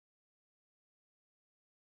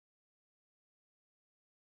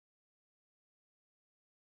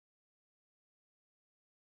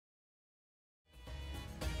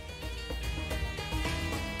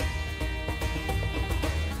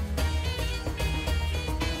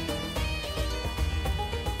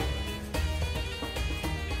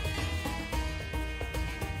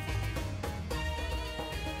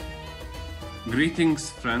Greetings,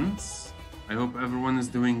 friends. I hope everyone is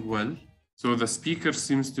doing well. So the speaker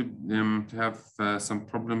seems to have some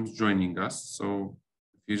problems joining us. So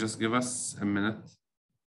if you just give us a minute,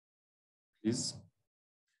 please.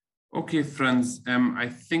 Okay, friends, I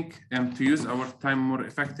think to use our time more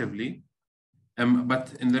effectively,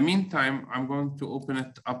 but in the meantime, I'm going to open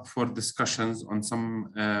it up for discussions on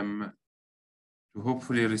some, to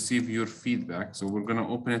hopefully receive your feedback. So we're going to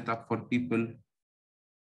open it up for people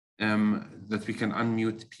that we can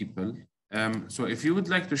unmute people. So if you would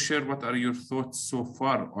like to share what are your thoughts so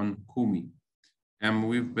far on Kumi,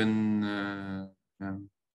 we're in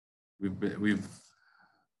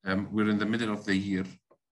the middle of the year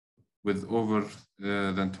with over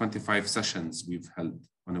than 25 sessions we've held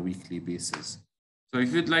on a weekly basis. So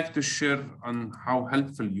if you'd like to share on how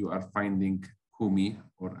helpful you are finding Kumi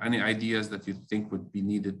or any ideas that you think would be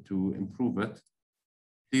needed to improve it,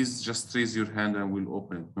 please just raise your hand and we'll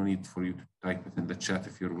open it. No need for you to type it in the chat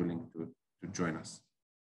if you're willing to join us.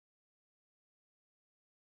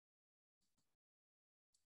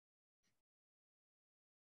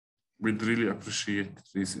 We'd really appreciate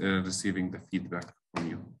receiving the feedback from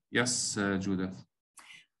you. Yes, Judith.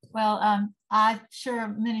 Well, I'm sure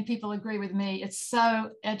many people agree with me. It's so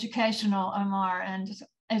educational, Omar, and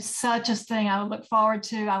it's such a thing I would look forward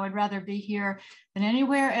to. I would rather be here than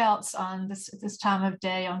anywhere else on this time of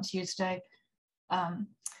day on Tuesday. I'm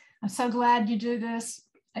so glad you do this.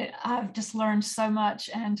 I've just learned so much,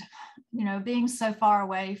 and being so far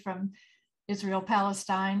away from Israel,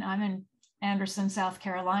 Palestine, I'm in Anderson, South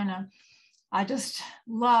Carolina. I just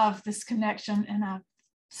love this connection, and I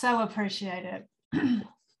so appreciate it.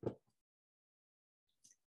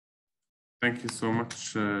 Thank you so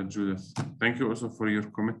much, Judith. Thank you also for your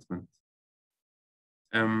commitment.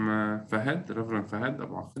 Fahad, Reverend Fahad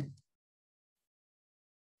Abu Aqil.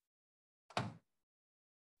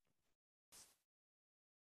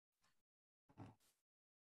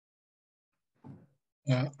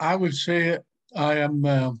 I would say I am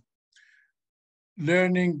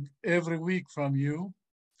learning every week from you.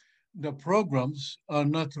 The programs are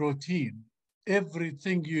not routine.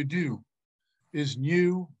 Everything you do is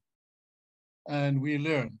new, and we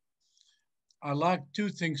learn. I like two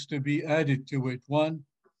things to be added to it. One,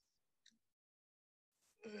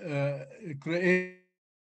 create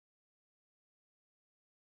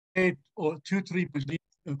or 2-3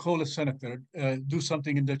 call a senator, do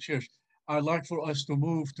something in the church. I like for us to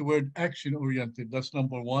move toward action-oriented. That's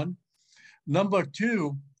number one. Number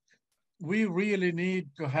two, we really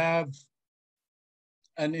need to have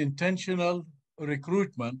an intentional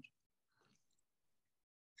recruitment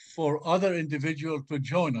for other individuals to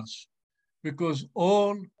join us, because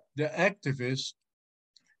all the activists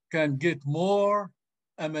can get more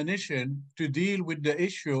ammunition to deal with the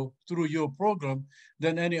issue through your program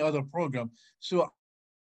than any other program. So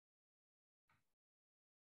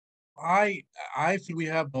I feel we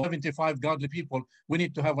have 75 godly people. We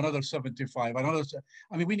need to have another 75.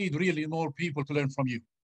 I mean, we need really more people to learn from you.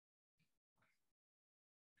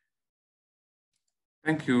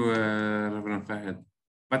 Thank you, Reverend Fahad.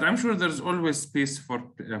 But I'm sure there's always space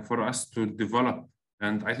for us to develop.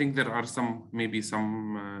 And I think there are maybe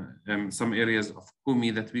some areas of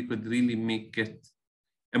Kumi that we could really make it.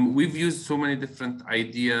 We've used so many different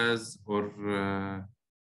ideas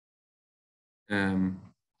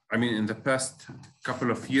I mean, in the past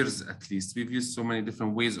couple of years, at least, we've used so many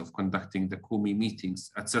different ways of conducting the Kumi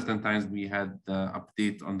meetings. At certain times, we had the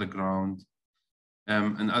update on the ground.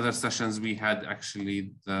 In other sessions, we had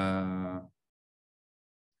actually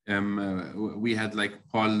we had like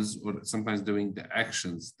polls, or sometimes doing the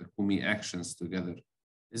actions, the Kumi actions together.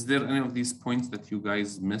 Is there any of these points that you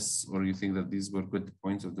guys miss, or you think that these were good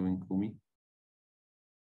points of doing Kumi?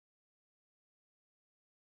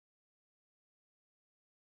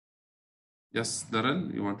 Yes,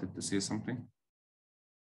 Darrell, you wanted to say something?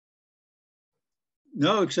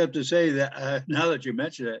 No, except to say that now that you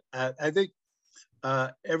mention it, I think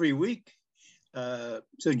every week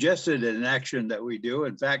suggested an action that we do.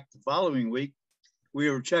 In fact, the following week, we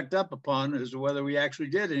were checked up upon as to whether we actually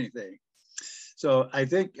did anything. So I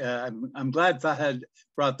think I'm glad Fahad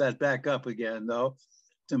brought that back up again, though.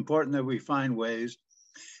 It's important that we find ways.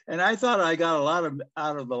 And I thought I got a lot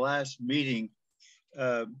out of the last meeting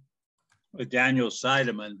with Daniel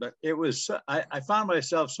Seidemann, but it was, I found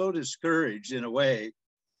myself so discouraged in a way,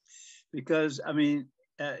 because I mean,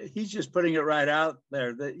 he's just putting it right out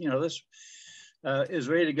there that, this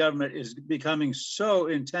Israeli government is becoming so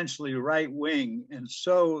intentionally right-wing and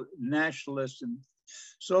so nationalist and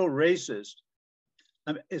so racist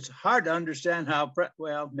I mean, it's hard to understand how,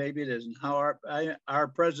 well, maybe it isn't, how our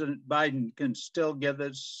President Biden can still give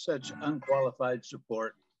us such unqualified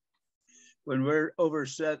support when we're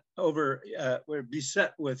we're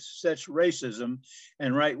beset with such racism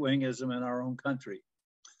and right-wingism in our own country.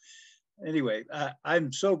 Anyway,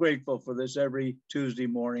 I'm so grateful for this every Tuesday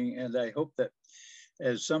morning, and I hope that,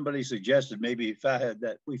 as somebody suggested, maybe Fahad,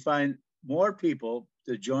 that we find more people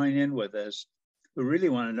to join in with us who really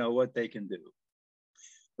want to know what they can do.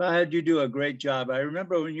 Fahad, you do a great job. I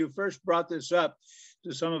remember when you first brought this up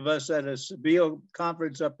to some of us at a Sabio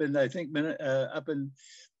conference up in, I think, up in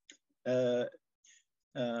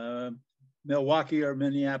Milwaukee or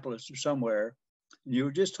Minneapolis or somewhere. And you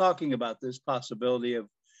were just talking about this possibility of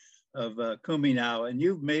Kumi now, and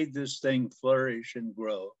you've made this thing flourish and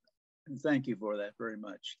grow. And thank you for that very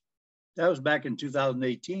much. That was back in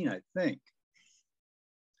 2018, I think.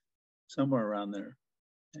 Somewhere around there.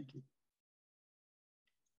 Thank you.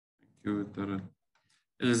 Thank you, Darren.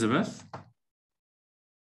 Elizabeth?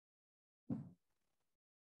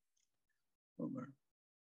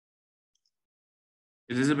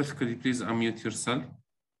 Elizabeth, could you please unmute yourself?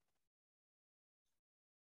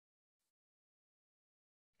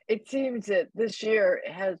 It seems that this year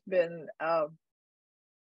has been, I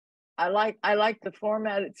like the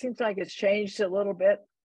format. It seems like it's changed a little bit.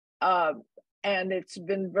 And it's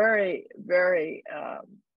been very, very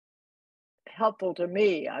helpful to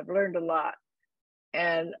me. I've learned a lot.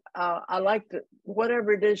 And I like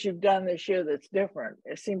whatever it is you've done this year that's different.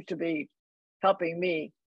 It seems to be helping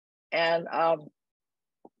me. And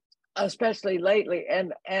especially lately,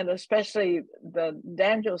 and especially the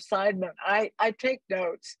Daniel Seidman, I take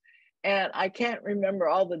notes, and I can't remember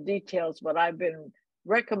all the details, but I've been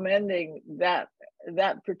recommending that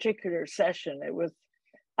particular session. It was,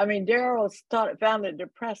 I mean, Daryl found it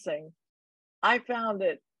depressing. I found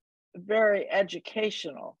it very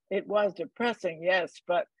educational. It was depressing, yes,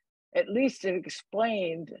 but at least it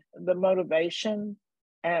explained the motivation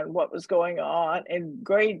and what was going on in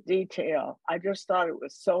great detail. I just thought it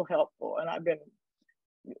was so helpful. And I've been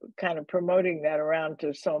kind of promoting that around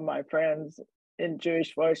to some of my friends in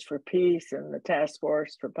Jewish Voice for Peace and the Task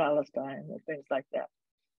Force for Palestine and things like that.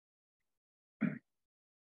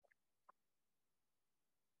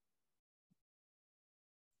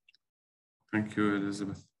 Thank you,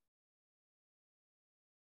 Elizabeth.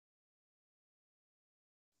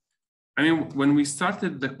 I mean, when we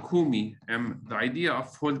started the Kumi, the idea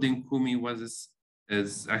of holding Kumi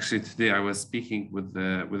is actually today I was speaking with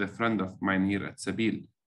a friend of mine here at Sabil.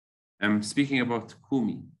 Speaking about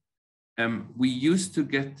Kumi. We used to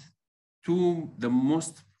get the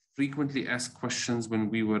most frequently asked questions when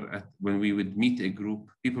we would meet a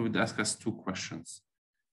group. People would ask us two questions.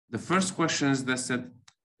 The first question is they said,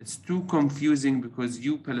 it's too confusing because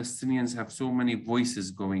you Palestinians have so many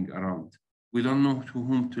voices going around. We don't know to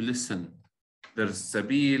whom to listen. There's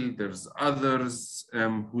Sabil, there's others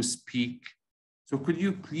who speak. So could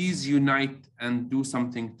you please unite and do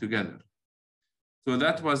something together? So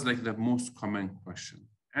that was like the most common question.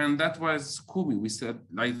 And that was Kumi. We said,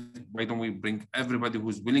 like, why don't we bring everybody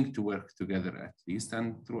who's willing to work together at least?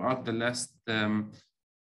 And throughout the last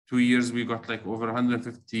 2 years, we got like over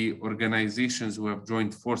 150 organizations who have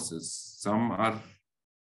joined forces. Some are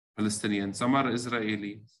Palestinian, some are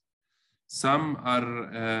Israeli, some are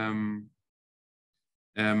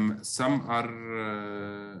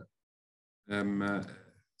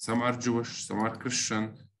Jewish, some are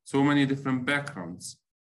Christian, so many different backgrounds.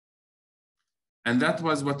 And that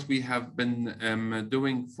was what we have been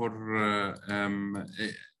doing for,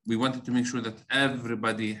 we wanted to make sure that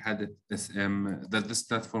everybody had it, that this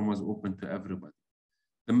platform was open to everybody.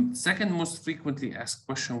 The second most frequently asked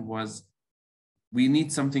question was, we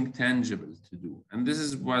need something tangible to do. And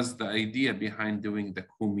this was the idea behind doing the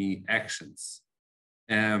Kumi actions.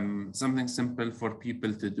 Something simple for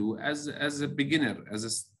people to do as a beginner, as a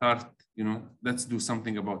start, you know, let's do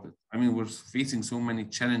something about it. I mean, we're facing so many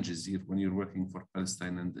challenges here when you're working for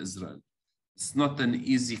Palestine and Israel. It's not an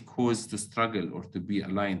easy cause to struggle or to be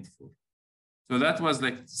aligned for. So that was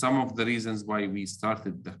like some of the reasons why we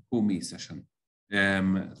started the Kumi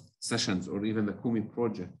sessions, or even the Kumi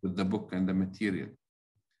project with the book and the material.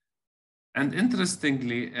 And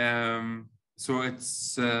interestingly, I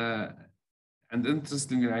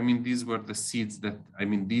mean, these were the seeds that, I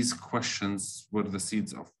mean, these questions were the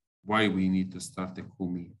seeds of why we need to start a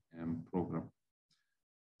Kumi program.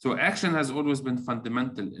 So action has always been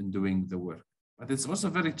fundamental in doing the work, but it's also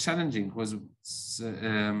very challenging because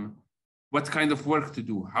what kind of work to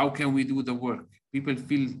do? How can we do the work? People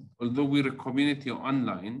feel, although we're a community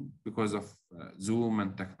online because of Zoom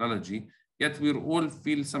and technology, Yet we all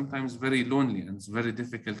feel sometimes very lonely, and it's very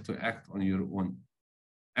difficult to act on your own.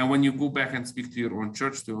 And when you go back and speak to your own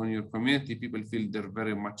church, to your community, people feel they're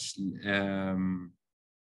very much,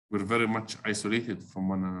 we're very much isolated from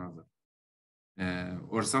one another.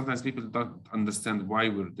 Or sometimes people don't understand why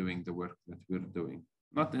we're doing the work that we're doing.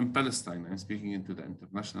 Not in Palestine, I'm speaking into the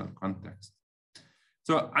international context.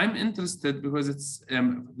 So I'm interested because it's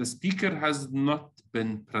the speaker has not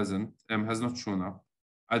been present, has not shown up.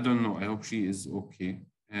 I don't know. I hope she is okay,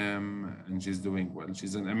 and she's doing well.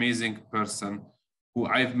 She's an amazing person who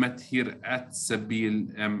I've met here at Sabil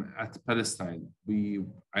at Palestine.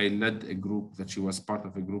 I led a group that she was part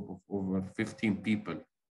of a group of over 15 people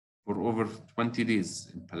for over 20 days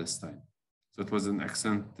in Palestine. So it was an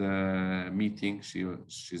excellent meeting.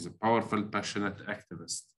 She's a powerful, passionate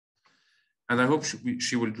activist. And I hope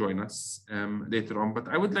she will join us later on. But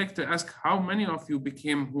I would like to ask how many of you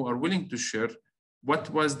who are willing to share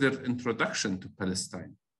what was their introduction to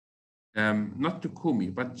Palestine? Not to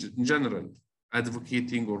Kumi, but in general,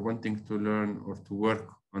 advocating or wanting to learn or to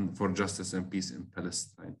work for justice and peace in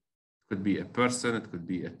Palestine. It could be a person, it could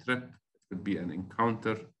be a trip, it could be an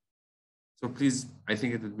encounter. So please, I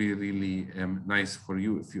think it would be really nice for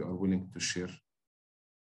you if you are willing to share.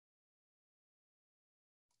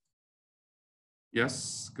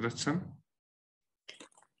 Yes, Gretchen?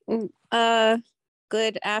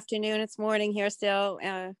 Good afternoon. It's morning here still.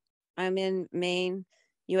 I'm in Maine,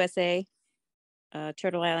 USA,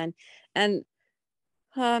 Turtle Island. And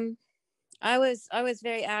I was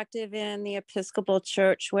very active in the Episcopal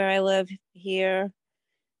Church where I live here.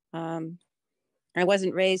 I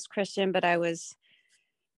wasn't raised Christian, but I was,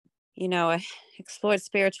 I explored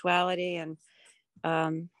spirituality and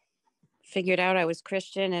figured out I was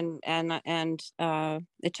Christian, and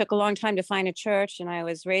it took a long time to find a church, and I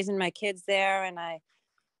was raising my kids there, and I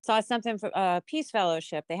saw something for Peace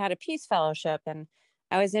Fellowship. They had a Peace Fellowship, and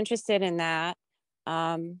I was interested in that.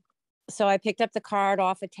 So I picked up the card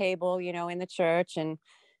off a table, in the church, and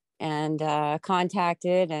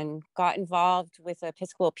contacted and got involved with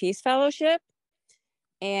Episcopal Peace Fellowship.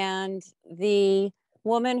 And the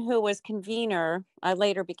woman who was convener, I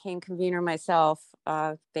later became convener myself,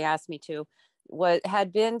 they asked me to,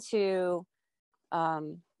 had been to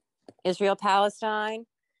Israel, Palestine,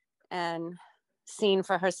 and seen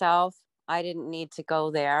for herself. I didn't need to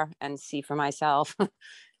go there and see for myself.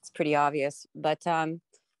 It's pretty obvious. But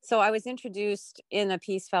so I was introduced in a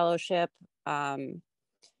Peace Fellowship,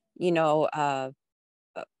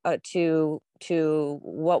 to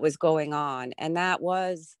what was going on. And that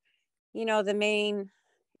was, the main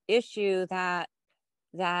issue that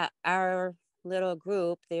our little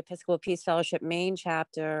group, the Episcopal Peace Fellowship Maine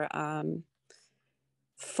chapter,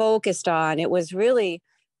 focused on. It was really,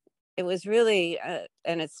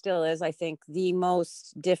 and it still is, I think, the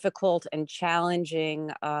most difficult and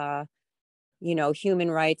challenging,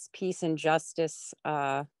 human rights, peace and justice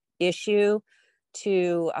issue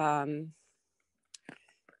to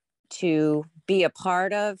be a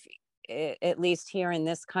part of, at least here in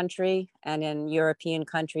this country and in European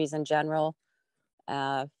countries in general.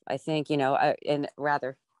 I think, in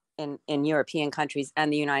European countries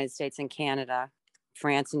and the United States and Canada,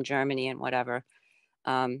 France and Germany and whatever.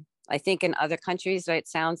 I think in other countries, it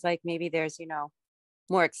sounds like maybe there's,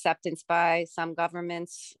 more acceptance by some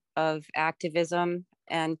governments of activism.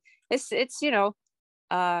 And it's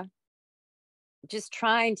just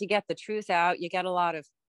trying to get the truth out. You get a lot of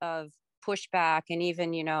pushback and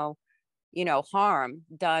even, harm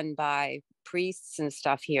done by priests and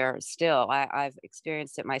stuff here still. I've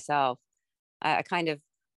experienced it myself. I kind of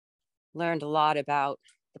learned a lot about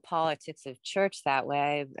the politics of church that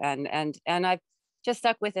way. And I've just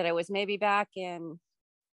stuck with it. I was maybe back in,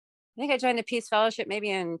 I think I joined the Peace Fellowship maybe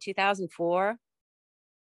in 2004.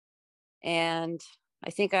 And I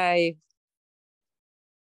think they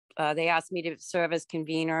asked me to serve as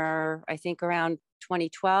convener, I think around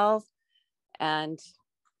 2012. And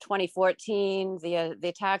 2014, the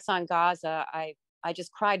attacks on Gaza, I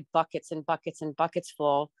just cried buckets and buckets and buckets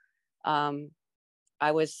full.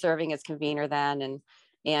 I was serving as convener then,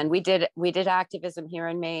 and we did activism here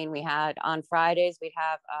in Maine. We had on Fridays, we'd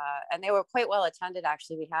have, and they were quite well attended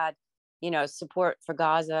actually. We had, support for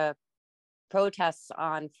Gaza protests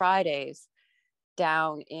on Fridays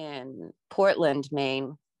down in Portland,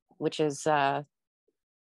 Maine, which is,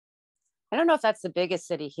 I don't know if that's the biggest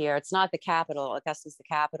city here. It's not the capital. Augusta's the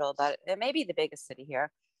capital, but it may be the biggest city here.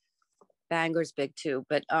 Bangor's big too,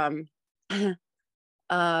 but and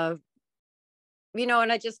I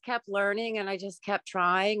just kept learning and I just kept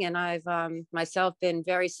trying, and I've myself been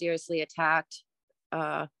very seriously attacked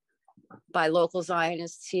by local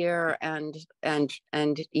Zionists here, and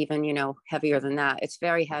even, you know, heavier than that. It's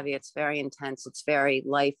very heavy. It's very intense. It's very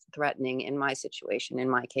life-threatening in my situation, in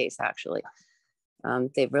my case, actually.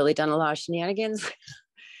 They've really done a lot of shenanigans.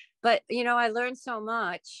 But, you know, I learned so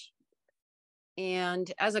much.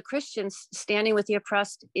 And as a Christian, standing with the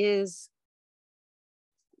oppressed it's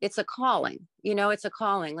a calling, you know, it's a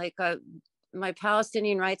calling. Like my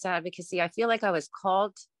Palestinian rights advocacy, I feel like I was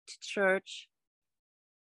called to church.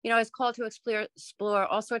 You know, I was called to explore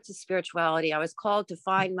all sorts of spirituality. I was called to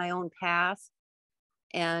find my own path.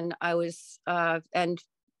 And I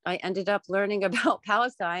ended up learning about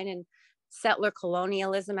Palestine and settler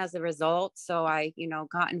colonialism as a result. So I, you know,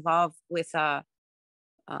 got involved with, I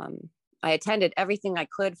attended everything I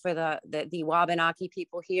could for the Wabanaki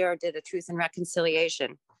people here, did a truth and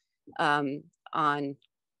reconciliation on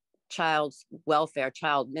child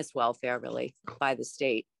miss welfare, really, by the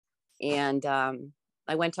state. And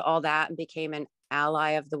I went to all that and became an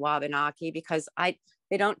ally of the Wabanaki, because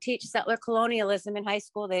they don't teach settler colonialism in high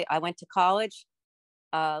school. I went to college,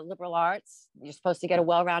 liberal arts. You're supposed to get a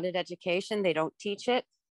well-rounded education. They don't teach it.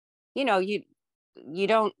 You know, you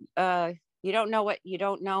don't know what you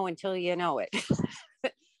don't know until you know it.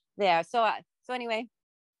 There. So anyway,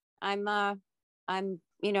 I'm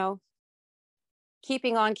you know,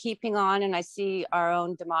 keeping on, and I see our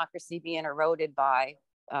own democracy being eroded by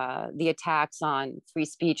the attacks on free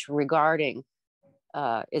speech regarding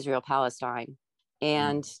Israel-Palestine.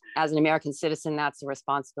 And as an American citizen, that's a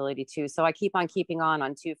responsibility too. So I keep on keeping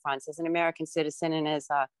on two fronts, as an American citizen and as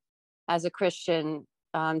a Christian.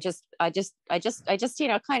 I just, you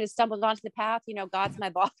know, kind of stumbled onto the path. You know, God's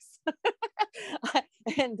my boss,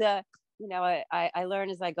 and you know, I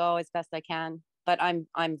learn as I go as best I can. But I'm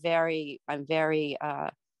very. I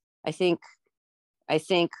think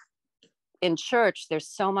in church there's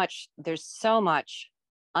so much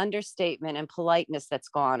understatement and politeness that's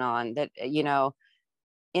gone on, that, you know,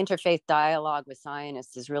 interfaith dialogue with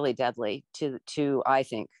Zionists is really deadly to I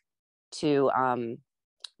think to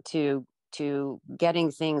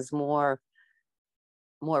getting things more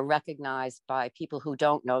recognized by people who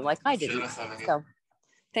don't know, like I did. So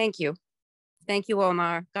thank you,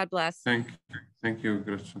 Omar. God bless. Thank you,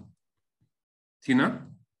 Gretchen. Tina.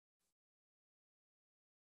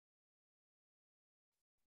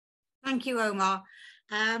 Thank you, Omar.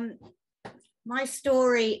 My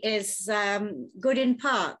story is good in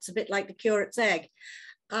parts, a bit like the curate's egg.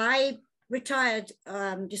 I retired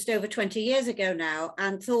just over 20 years ago now,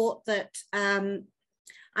 and thought that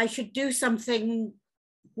I should do something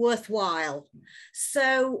worthwhile.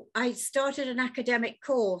 So I started an academic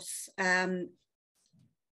course,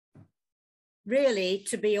 really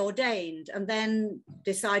to be ordained, and then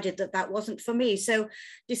decided that that wasn't for me. So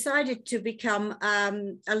decided to become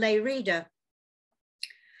a lay reader.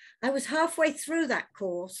 I was halfway through that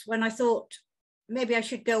course when I thought maybe I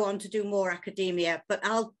should go on to do more academia, but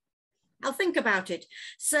I'll think about it.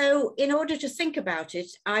 So in order to think about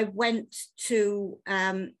it, I went to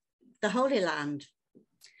the Holy Land.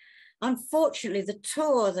 Unfortunately, the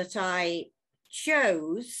tour that I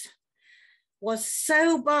chose was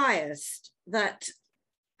so biased that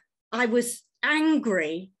I was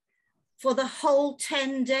angry for the whole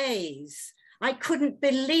 10 days. I couldn't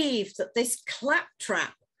believe that this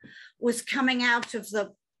claptrap was coming out of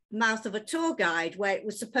the mouth of a tour guide, where it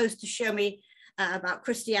was supposed to show me about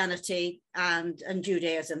Christianity and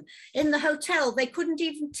Judaism. In the hotel, they couldn't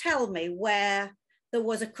even tell me where there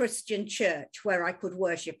was a Christian church where I could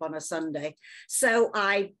worship on a Sunday. So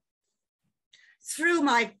I threw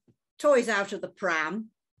my toys out of the pram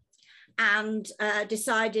and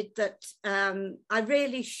decided that I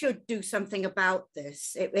really should do something about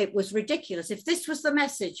this. It was ridiculous. If this was the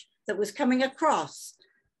message that was coming across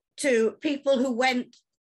to people who went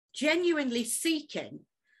genuinely seeking,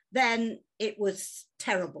 then it was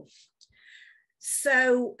terrible.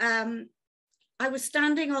 So I was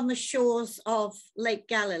standing on the shores of Lake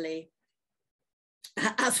Galilee,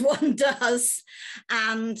 as one does,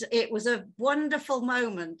 and it was a wonderful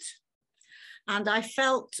moment. And I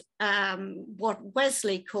felt what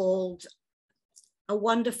Wesley called a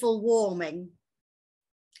wonderful warming.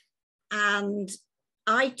 And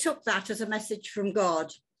I took that as a message from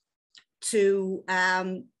God to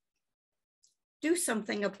do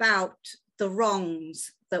something about the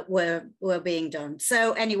wrongs that were being done.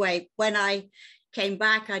 So anyway, when I came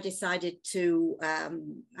back, I decided to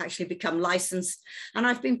actually become licensed, and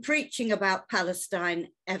I've been preaching about Palestine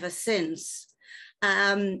ever since.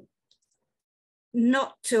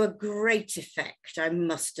 Not to a great effect, I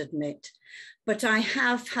must admit, but I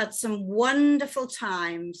have had some wonderful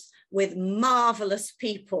times with marvelous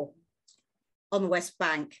people on the West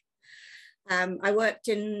Bank. I worked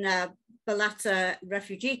in Balata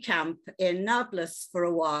refugee camp in Nablus for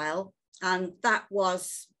a while, and that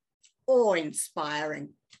was awe-inspiring.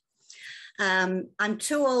 I'm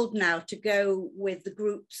too old now to go with the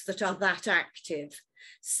groups that are that active.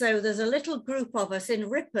 So there's a little group of us in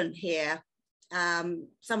Ripon here.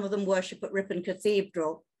 Some of them worship at Ripon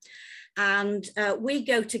Cathedral. And we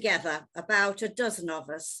go together, about a dozen of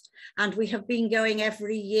us, and we have been going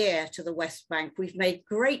every year to the West Bank. We've made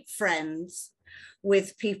great friends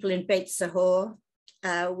with people in Beit Sahor.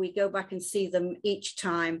 We go back and see them each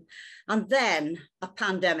time. And then a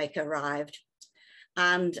pandemic arrived.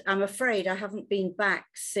 And I'm afraid I haven't been back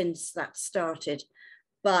since that started.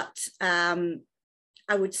 But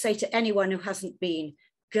I would say to anyone who hasn't been,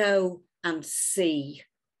 go and see.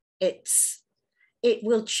 It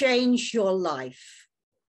will change your life.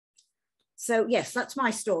 So yes, that's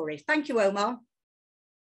my story. Thank you, Omar.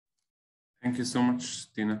 Thank you so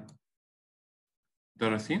much, Tina.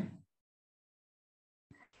 Dorothy?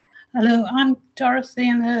 Hello, I'm Dorothy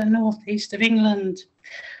in the northeast of England.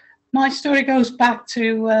 My story goes back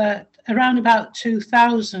to around about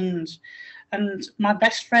 2000, and my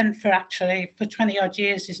best friend for 20 odd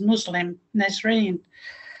years is Muslim, Nesreen.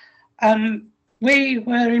 We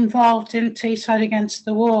were involved in Teesside Against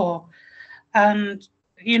the War, and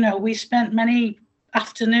we spent many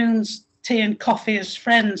afternoons, tea and coffee as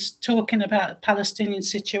friends, talking about the Palestinian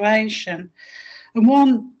situation. And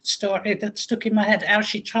one story that stuck in my head, how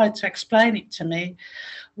she tried to explain it to me,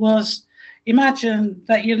 was imagine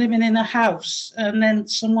that you're living in a house and then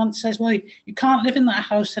someone says, well, you can't live in that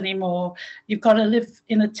house anymore. You've got to live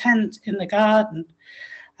in a tent in the garden.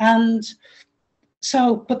 And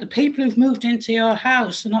so, but the people who've moved into your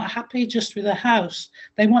house are not happy just with a house.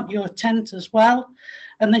 They want your tent as well.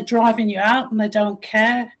 And they're driving you out and they don't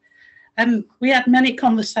care. And we had many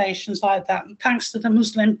conversations like that. And thanks to the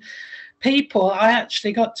Muslim people, I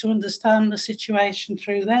actually got to understand the situation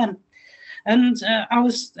through them. And I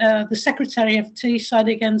was the secretary of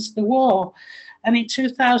Teesside Against the War. And in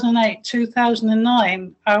 2008,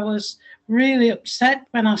 2009, I was really upset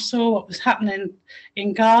when I saw what was happening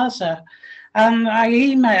in Gaza. And I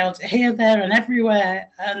emailed here, there, and everywhere.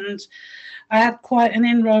 And I had quite an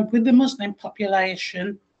inroad with the Muslim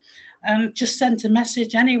population and just sent a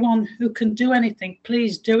message, anyone who can do anything,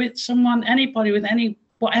 please do it. Anybody with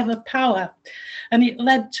whatever power. And it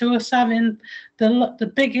led to us having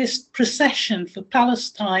the biggest procession for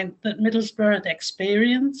Palestine that Middlesbrough had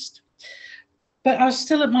experienced. But I was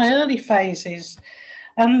still at my early phases,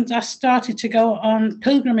 and I started to go on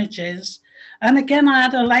pilgrimages. And again, I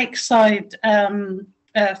had a lakeside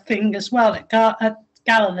thing as well at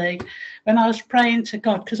Galilee when I was praying to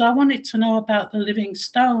God, because I wanted to know about the living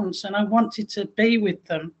stones and I wanted to be with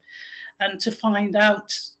them and to find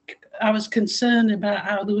out. I was concerned about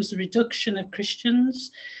how there was a reduction of Christians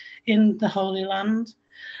in the Holy Land.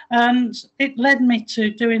 And it led me to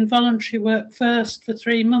doing voluntary work first for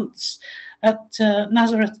 3 months at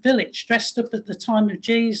Nazareth Village, dressed up at the time of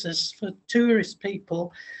Jesus for tourist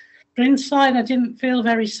people. But inside, I didn't feel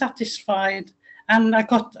very satisfied. And I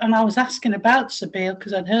was asking about Sabeel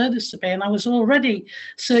because I'd heard of Sabeel, and I was already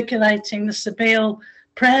circulating the Sabeel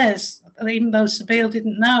prayers, even though Sabeel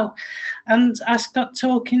didn't know. And I got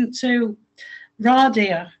talking to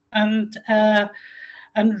Radia, and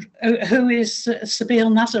who is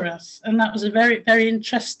Sabeel Nazareth, and that was a very, very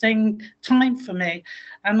interesting time for me.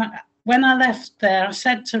 And when I left there, I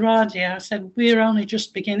said to Radia, I said, we're only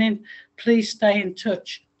just beginning, please stay in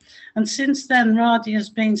touch. And since then, Radia has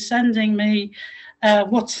been sending me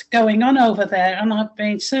what's going on over there, and I've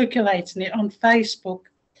been circulating it on Facebook.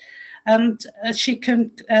 And she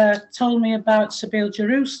told me about Sabeel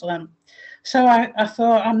Jerusalem. So I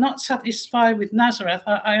thought, I'm not satisfied with Nazareth.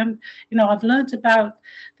 I've learned about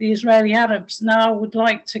the Israeli Arabs. Now I would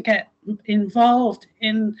like to get involved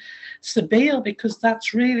in Sabeel, because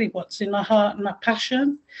that's really what's in my heart and my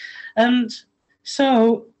passion. And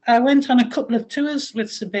so I went on a couple of tours with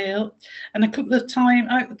Sabeel, and a couple of times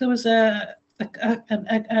there was a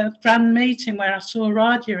grand meeting where I saw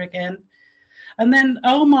Radia again. And then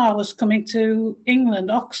Omar was coming to England,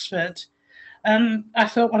 Oxford. And I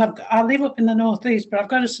thought, well, I live up in the northeast, but I've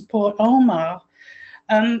got to support Omar.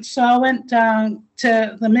 And so I went down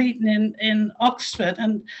to the meeting in Oxford,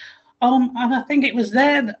 and I think it was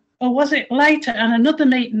there, or was it later, and another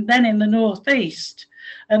meeting then in the northeast.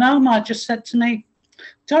 And Omar just said to me,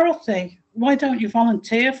 Dorothy, why don't you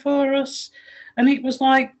volunteer for us? And it was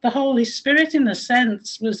like the Holy Spirit, in a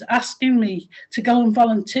sense, was asking me to go and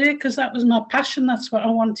volunteer, because that was my passion. That's what I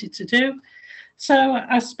wanted to do. So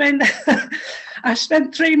I spent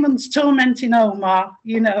 3 months tormenting Omar,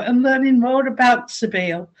 and learning more about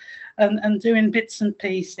Sabeel. and doing bits and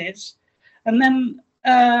pieces. And then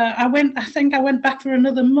I think I went back for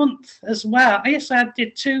another month as well. Yes, I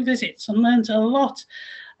did 2 visits and learned a lot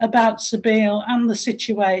about Sabile and the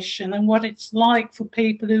situation and what it's like for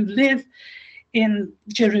people who live in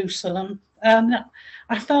Jerusalem. And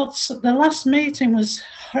I felt the last meeting was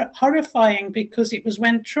horrifying, because it was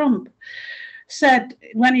when Trump said,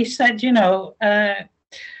 you know,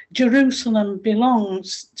 Jerusalem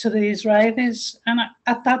belongs to the Israelis. And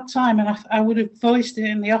at that time, and I would have voiced it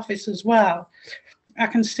in the office as well, I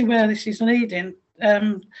can see where this is leading.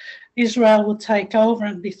 Israel will take over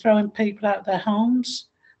and be throwing people out their homes,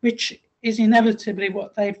 which is inevitably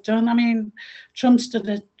what they've done. I mean, Trump's done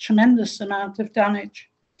a tremendous amount of damage.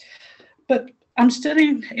 But I'm still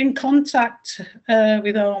in contact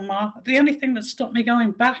with Omar. The only thing that stopped me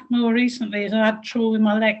going back more recently is I had trouble with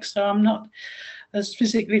my legs, so I'm not as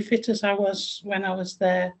physically fit as I was when I was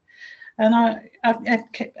there. And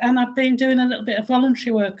I've been doing a little bit of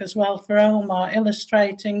voluntary work as well for Omar,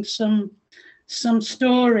 illustrating some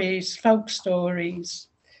stories, folk stories.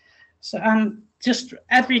 So I'm just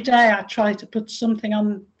every day I try to put something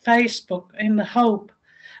on Facebook in the hope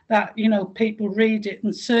that, you know, people read it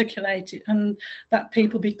and circulate it, and that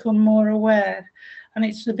people become more aware. And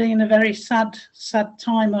it's been a very sad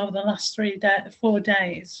time over the last 4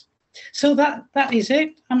 days. So that is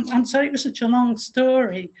it. I'm sorry it was such a long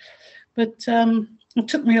story, but it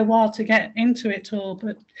took me a while to get into it all.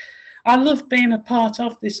 But I love being a part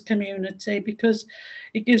of this community because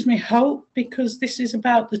it gives me hope, because this is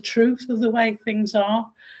about the truth of the way things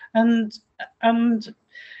are. And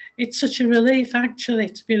it's such a relief actually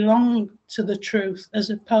to belong to the truth, as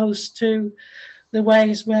opposed to the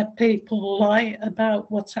ways where people lie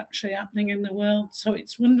about what's actually happening in the world. So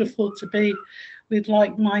it's wonderful to be with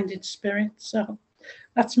like-minded spirits. So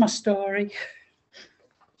that's my story.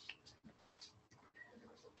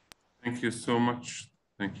 Thank you so much.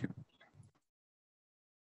 Thank you.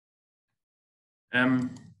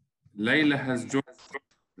 Lyla has joined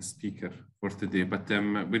the speaker for today, but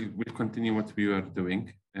we'll continue what we are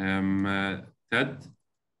doing. Ted?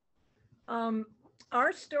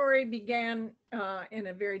 Our story began in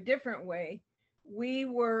a very different way. We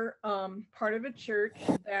were part of a church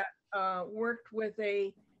that worked with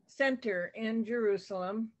a center in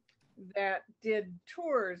Jerusalem that did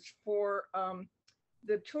tours for,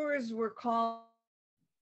 the tours were called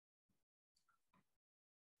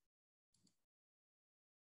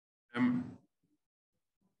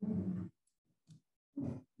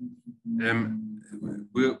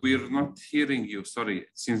we're not hearing you. Sorry, it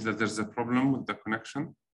seems that there's a problem with the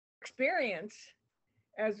connection. Experience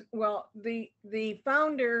as well. The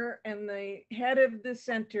founder and the head of the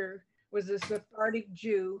center was a Sephardic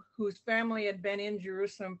Jew whose family had been in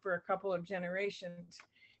Jerusalem for a couple of generations.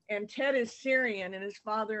 And Ted is Syrian, and his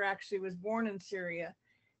father actually was born in Syria.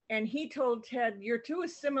 And he told Ted, "You're too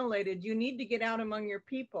assimilated. You need to get out among your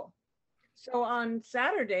people." So on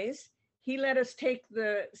Saturdays, he let us take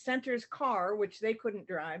the center's car, which they couldn't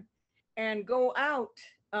drive, and go out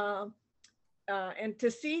and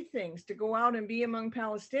to see things, to go out and be among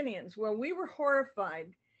Palestinians. Well, we were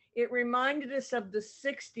horrified. It reminded us of the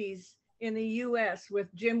 60s in the US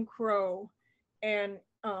with Jim Crow. And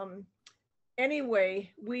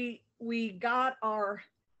anyway, we got our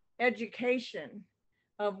education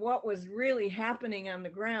of what was really happening on the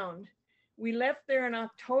ground. We left there in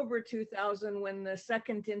October 2000 when the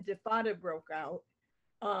second Intifada broke out.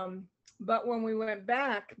 But when we went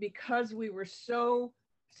back, because we were so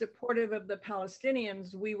supportive of the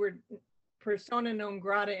Palestinians, we were persona non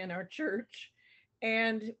grata in our church.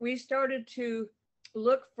 And we started to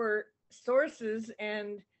look for sources,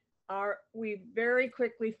 and we very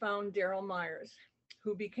quickly found Daryl Myers,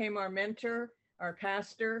 who became our mentor, our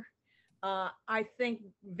pastor. I think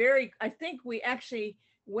we actually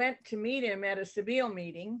went to meet him at a Sabile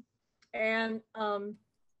meeting, and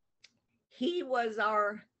he was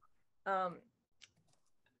our,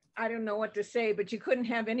 I don't know what to say, but you couldn't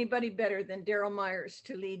have anybody better than Daryl Myers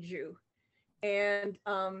to lead you. And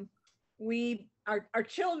our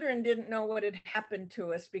children didn't know what had happened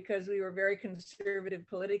to us because we were very conservative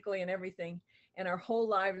politically and everything, and our whole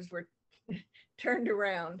lives were turned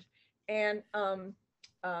around. And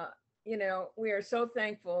you know, we are so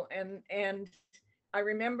thankful. And I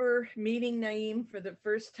remember meeting Naeem for the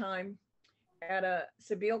first time at a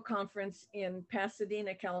Sabile conference in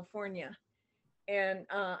Pasadena, California. And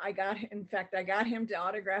I got him to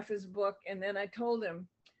autograph his book. And then I told him,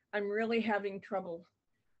 "I'm really having trouble.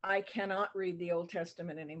 I cannot read the Old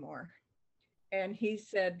Testament anymore." And he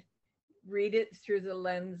said, "Read it through the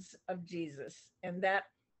lens of Jesus." And that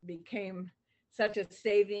became such a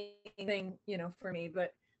saving thing, you know, for me.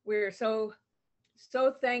 But we're so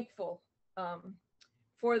thankful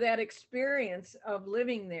for that experience of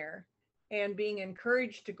living there and being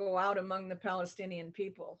encouraged to go out among the Palestinian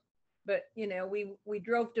people. But, you know, we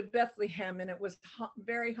drove to Bethlehem and it was hot,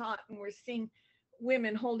 very hot, and we're seeing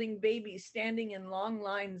women holding babies standing in long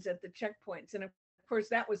lines at the checkpoints. And of course,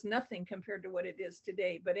 that was nothing compared to what it is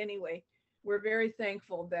today. But anyway, we're very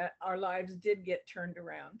thankful that our lives did get turned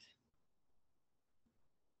around.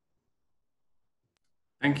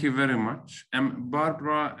 Thank you very much.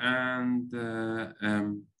 Barbara and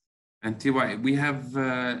Tiwa, we have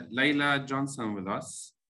Lyla Johnson with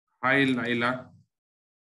us. Hi, Lyla.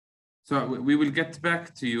 So we will get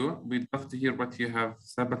back to you. We'd love to hear what you have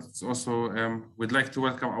said, but it's also, we'd like to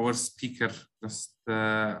welcome our speaker.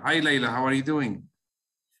 Hi, Lyla, how are you doing?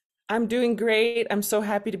 I'm doing great. I'm so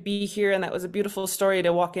happy to be here, and that was a beautiful story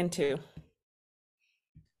to walk into.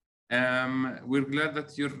 We're glad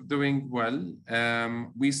that you're doing well.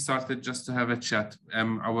 We started just to have a chat.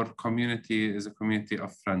 Our community is a community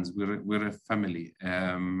of friends. We're a family.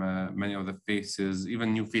 Many of the faces,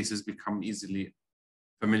 even new faces, become easily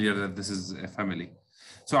familiar that this is a family.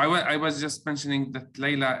 So I was just mentioning that,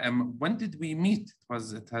 Lyla, when did we meet?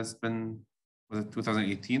 Was it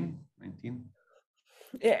 2018, 19?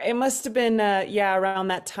 It must have been, yeah, around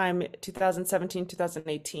that time, 2017,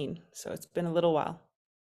 2018. So it's been a little while.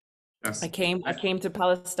 Yes. I came to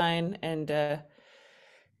Palestine, and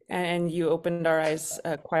you opened our eyes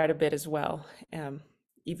quite a bit as well,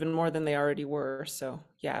 even more than they already were. So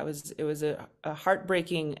yeah, it was a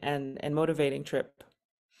heartbreaking and motivating trip.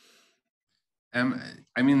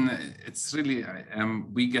 I mean, it's really,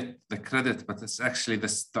 we get the credit, but it's actually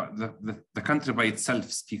the country by itself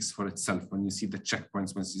speaks for itself. When you see the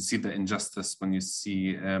checkpoints, when you see the injustice, when you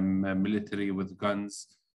see military with guns,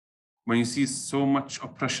 when you see so much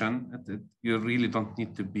oppression, you really don't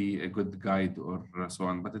need to be a good guide or so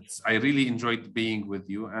on. But I really enjoyed being with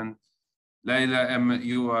you. And Lyla,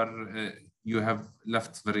 you have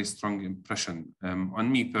left very strong impression on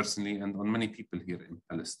me personally and on many people here in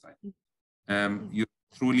Palestine. You're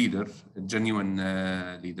a true leader, a genuine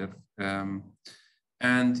leader,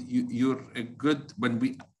 and you're a good.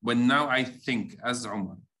 When now I think as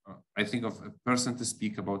Omar, I think of a person to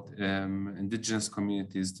speak about indigenous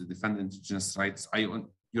communities, to defend indigenous rights.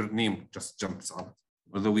 Your name just jumps out.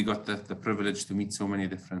 Although we got the privilege to meet so many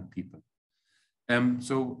different people.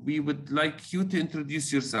 So we would like you to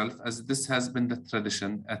introduce yourself, as this has been the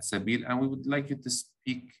tradition at Sabil, and we would like you to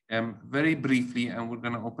speak very briefly, and we're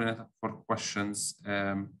going to open it up for questions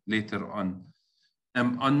later on.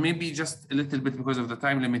 On maybe just a little bit, because of the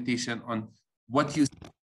time limitation, on what you see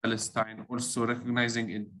in Palestine, also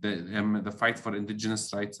recognizing the fight for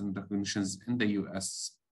indigenous rights and recognitions in the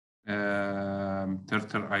US,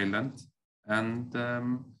 Turtle Island, and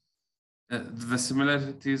the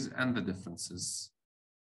similarities and the differences.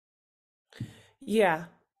 Yeah.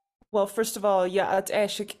 Well, first of all, yeah, at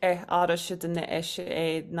Eshik Arashid and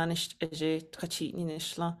Nanish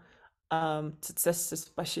Trachitnishla, Tsis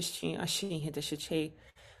Bashishin Ashin Hidashiche,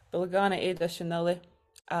 Belagana Edashinale,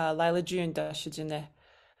 Lyla June Dashijine,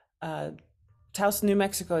 Taos, New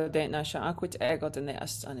Mexico, Nasha Akwit Egot and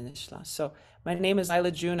Astanishla. So my name is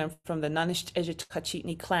Lyla June. I'm from the Nanish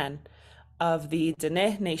Trachitni clan of the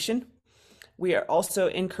Dene Nation. We are also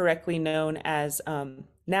incorrectly known as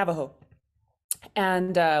Navajo.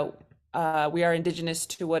 And we are indigenous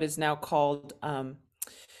to what is now called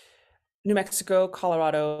New Mexico,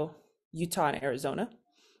 Colorado, Utah, and Arizona.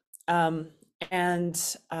 And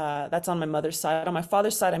that's on my mother's side. On my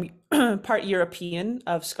father's side, I'm part European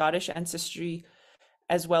of Scottish ancestry,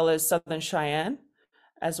 as well as Southern Cheyenne,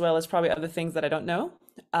 as well as probably other things that I don't know.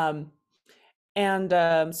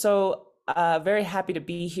 So very happy to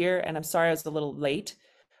be here, and I'm sorry I was a little late.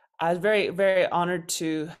 I was very, very honored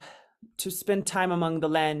to spend time among the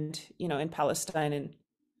land, in Palestine, and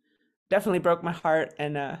definitely broke my heart.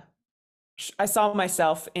 And I saw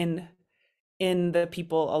myself in the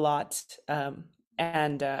people a lot.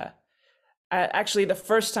 Actually, the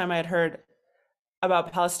first time I had heard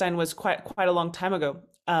about Palestine was quite a long time ago.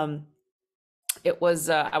 It was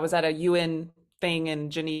I was at a UN thing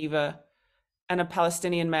in Geneva, and a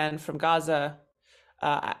Palestinian man from Gaza,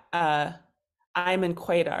 Ayman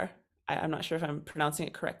Quaidar, I'm not sure if I'm pronouncing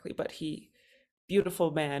it correctly, but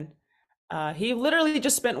beautiful man. He literally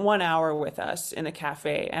just spent 1 hour with us in a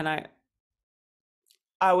cafe, and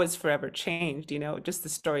I was forever changed, just the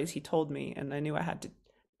stories he told me, and I knew I had to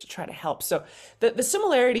try to help. So the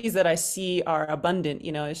similarities that I see are abundant,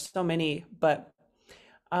 there's so many, but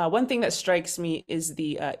one thing that strikes me is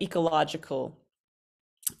the ecological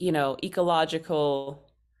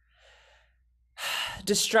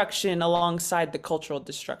destruction alongside the cultural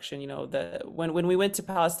destruction. You know, when we went to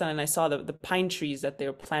Palestine and I saw the pine trees that they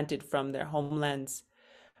were planted from their homelands,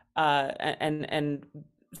 and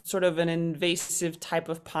sort of an invasive type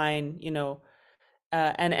of pine, you know,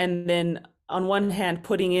 and then on one hand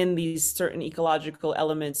putting in these certain ecological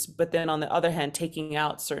elements, but then on the other hand taking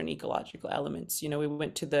out certain ecological elements. You know, we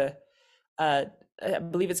went to the I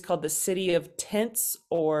believe it's called the City of Tents,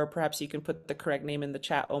 or perhaps you can put the correct name in the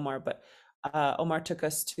chat, Omar. But Omar took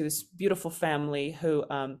us to this beautiful family who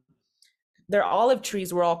their olive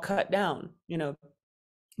trees were all cut down, you know,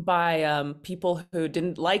 by people who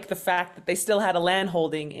didn't like the fact that they still had a land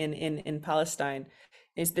holding in Palestine.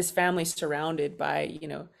 Is this family surrounded by, you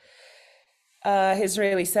know,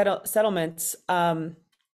 Israeli settlements,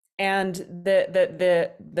 and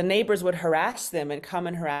the neighbors would harass them and come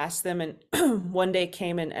and harass them. And one day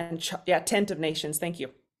came and Tent of Nations, thank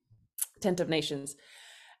you, Tent of Nations,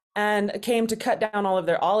 and came to cut down all of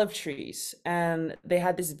their olive trees. And they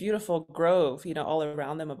had this beautiful grove, you know, all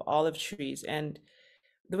around them of olive trees. And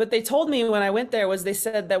what they told me when I went there was, they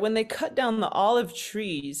said that when they cut down the olive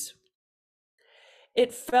trees,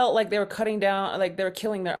 it felt like they were cutting down, like they were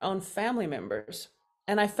killing their own family members.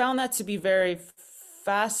 And I found that to be very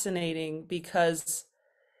fascinating, because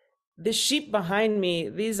the sheep behind me,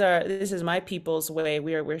 this is my people's way.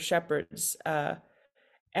 We're shepherds.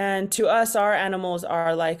 And to us, our animals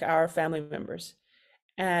are like our family members,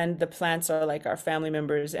 and the plants are like our family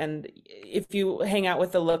members. And if you hang out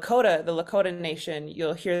with the Lakota Nation,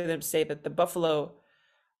 you'll hear them say that the buffalo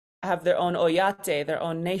have their own oyate, their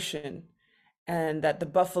own nation, and that the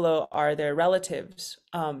buffalo are their relatives.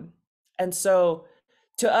 And so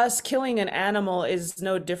to us, killing an animal is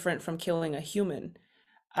no different from killing a human.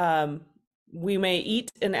 We may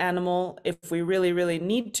eat an animal if we really, really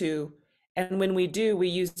need to. And when we do, we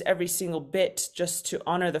use every single bit just to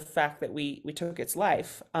honor the fact that we took its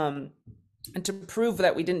life, and to prove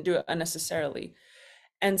that we didn't do it unnecessarily.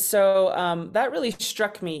 And so that really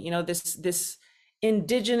struck me, you know, this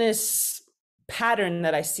indigenous pattern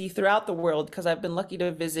that I see throughout the world, because I've been lucky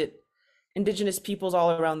to visit indigenous peoples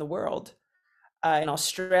all around the world. In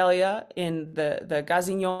Australia, in the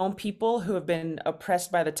Gazignon people who have been oppressed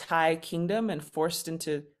by the Thai kingdom and forced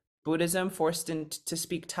into Buddhism, forced to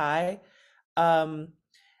speak Thai. The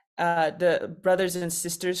brothers and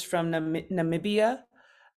sisters from Namibia,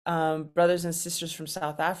 brothers and sisters from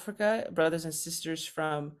South Africa, brothers and sisters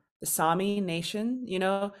from the Sami nation, you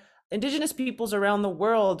know, indigenous peoples around the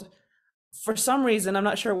world. For some reason, I'm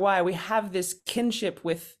not sure why, we have this kinship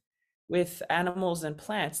with animals and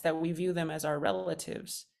plants, that we view them as our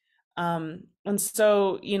relatives. And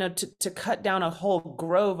so, you know, to cut down a whole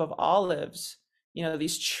grove of olives, you know,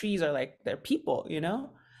 these trees are like, they're people, you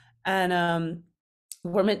know, and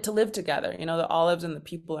we're meant to live together. You know, the olives and the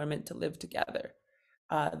people are meant to live together.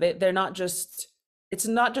 They're not just, it's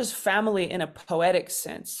not just family in a poetic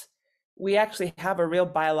sense. We actually have a real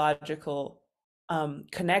biological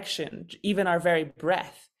connection. Even our very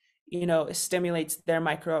breath, you know, stimulates their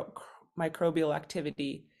microbial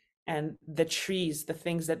activity, and the trees, the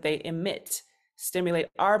things that they emit, stimulate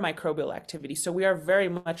our microbial activity. So we are very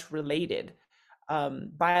much related,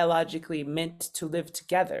 biologically meant to live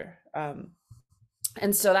together.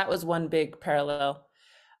 And so that was one big parallel.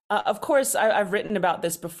 Of course, I've written about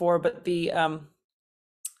this before, but the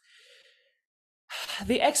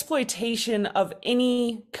exploitation of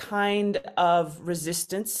any kind of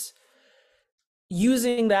resistance,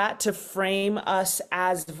 using that to frame us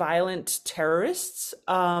as violent terrorists,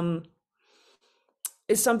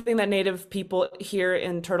 is something that Native people here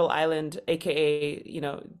in Turtle Island, aka, you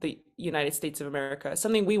know, the United States of America,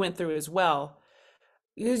 something we went through as well.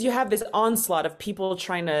 Because you have this onslaught of people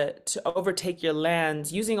trying to overtake your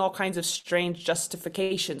lands, using all kinds of strange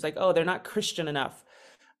justifications, like, oh, they're not Christian enough,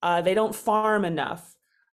 they don't farm enough,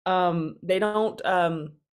 they don't,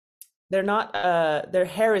 they're not, their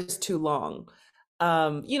hair is too long.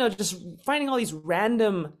 You know, just finding all these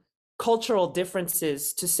random cultural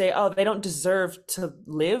differences to say, oh, they don't deserve to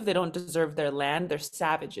live, they don't deserve their land, they're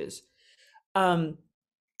savages.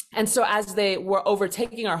 And so as they were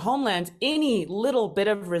overtaking our homelands, any little bit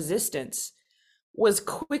of resistance was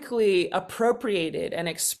quickly appropriated and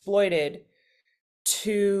exploited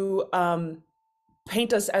to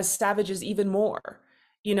paint us as savages even more.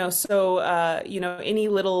 You know, so, you know, any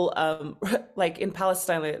little, like in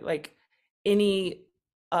Palestine, like any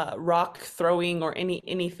rock throwing or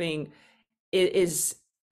anything is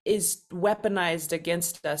weaponized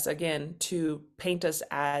against us again to paint us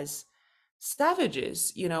as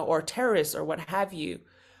savages, you know, or terrorists or what have you.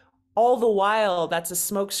 All the while, that's a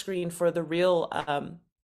smokescreen for the real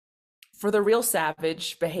for the real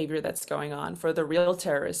savage behavior that's going on, for the real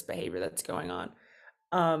terrorist behavior that's going on.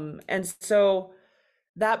 And so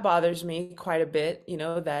that bothers me quite a bit, you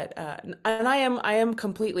know, that, and I am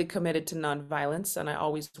completely committed to nonviolence, and I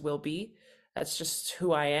always will be. That's just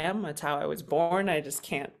who I am. That's how I was born. I just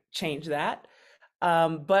can't change that.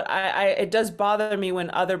 But it does bother me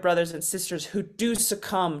when other brothers and sisters who do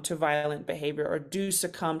succumb to violent behavior or do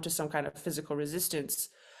succumb to some kind of physical resistance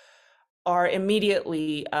are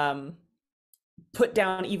immediately put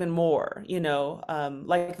down even more, you know,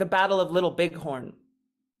 like the Battle of Little Bighorn.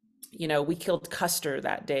 You know, we killed Custer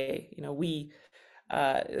that day. You know, we,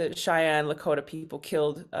 the Cheyenne Lakota people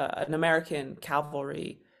killed an American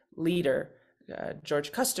cavalry leader,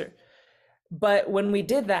 George Custer. But when we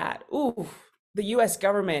did that, ooh, the US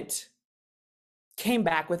government came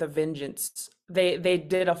back with a vengeance. They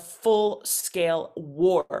did a full-scale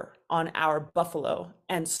war on our buffalo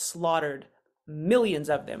and slaughtered millions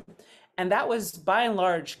of them. And that was by and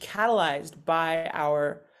large catalyzed by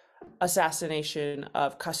our assassination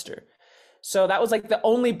of Custer. So that was like the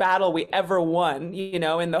only battle we ever won, you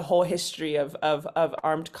know, in the whole history of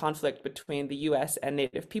armed conflict between the US and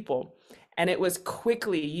Native people. And it was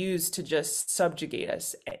quickly used to just subjugate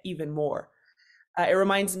us even more. It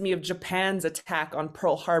reminds me of Japan's attack on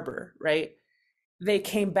Pearl Harbor, right? They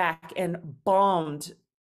came back and bombed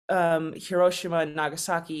Hiroshima and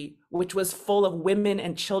Nagasaki, which was full of women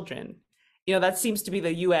and children. You know, that seems to be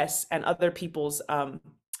the US and other people's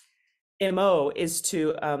MO, is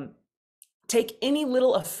to take any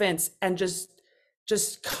little offense and just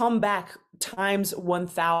come back times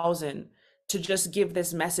 1,000 to just give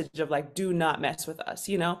this message of like, do not mess with us,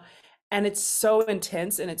 you know? And it's so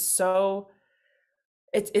intense, and it's so,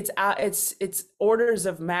 it's orders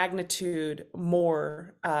of magnitude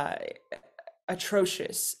more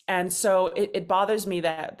atrocious. And so it bothers me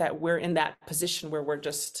that we're in that position where we're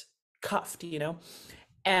just cuffed, you know?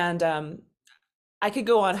 And I could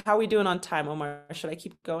go on. How are we doing on time, Omar? Should I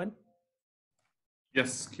keep going?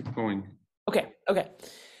 Yes, keep going. Okay.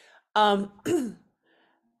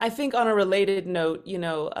 I think on a related note, you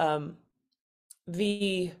know,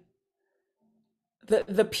 the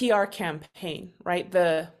PR campaign, right?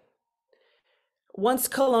 Once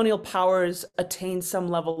colonial powers attain some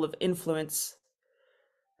level of influence,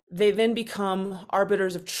 they then become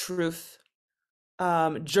arbiters of truth,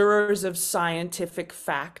 jurors of scientific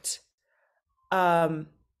fact, and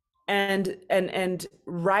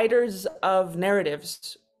writers of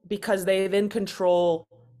narratives, because they then control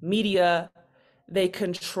media, they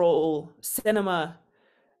control cinema,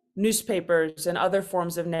 newspapers, and other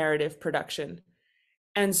forms of narrative production.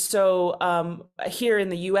 And so here in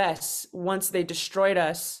the US, once they destroyed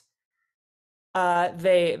us,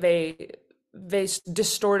 they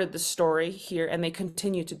distorted the story here, and they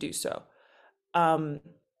continue to do so.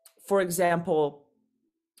 For example,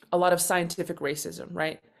 a lot of scientific racism,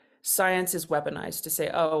 right? Science is weaponized to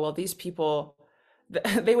say, oh, well, these people,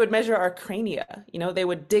 they would measure our crania, you know, they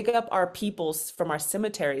would dig up our peoples from our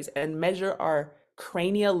cemeteries and measure our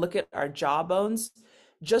crania, look at our jawbones,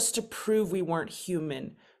 just to prove we weren't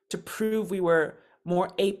human, to prove we were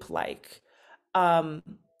more ape-like.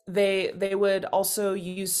 They would also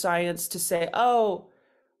use science to say, oh,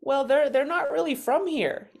 well, they're not really from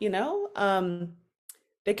here, you know?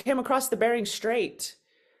 They came across the Bering Strait.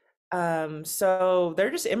 So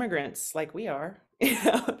they're just immigrants like we are, you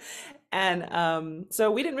know? And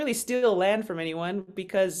so we didn't really steal land from anyone,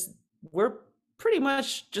 because we're pretty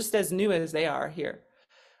much just as new as they are here.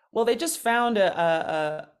 Well, they just found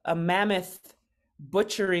a mammoth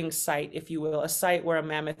butchering site, if you will, a site where a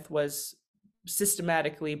mammoth was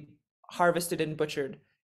systematically harvested and butchered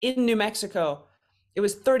in New Mexico. It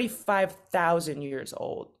was 35,000 years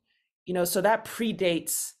old, you know, so that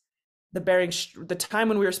predates the time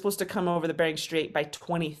when we were supposed to come over the Bering Strait by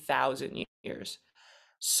 20,000 years.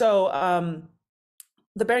 So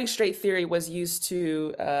the Bering Strait theory was used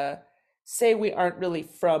to say we aren't really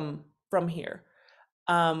from here.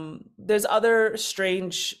 There's other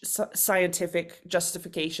strange scientific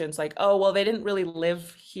justifications, like, oh, well, they didn't really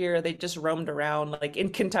live here, they just roamed around. Like in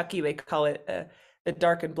Kentucky, they call it the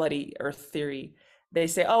dark and bloody earth theory. They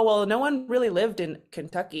say, oh, well, no one really lived in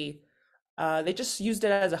Kentucky. They just used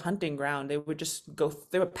it as a hunting ground. They would just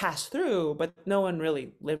they would pass through, but no one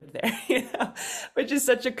really lived there, you know, which is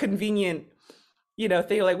such a convenient, you know,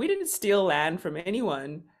 thing. Like, we didn't steal land from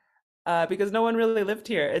anyone because no one really lived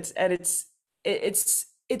here. It's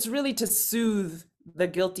really to soothe the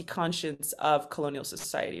guilty conscience of colonial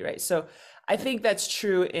society, right? So I think that's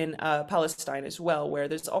true in Palestine as well, where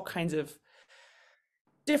there's all kinds of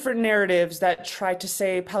different narratives that try to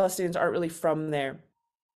say Palestinians aren't really from there.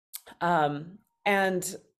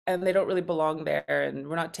 And and they don't really belong there, and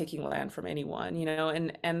we're not taking land from anyone, you know,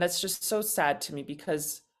 and that's just so sad to me,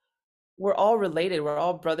 because we're all related, we're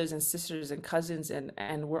all brothers and sisters and cousins,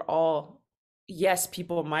 and we're all, yes,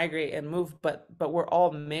 people migrate and move, but we're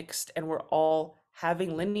all mixed, and we're all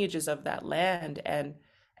having lineages of that land, and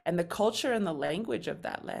the culture and the language of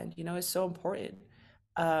that land, you know, is so important.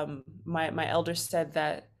 My elder said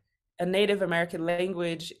that a Native American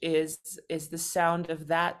language is the sound of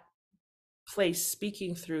that place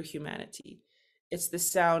speaking through humanity. It's the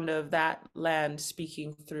sound of that land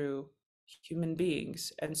speaking through human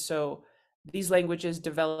beings. And so these languages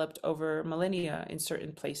developed over millennia in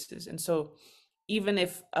certain places. And so even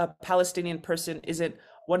if a Palestinian person isn't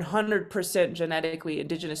 100% genetically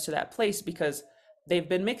indigenous to that place, because they've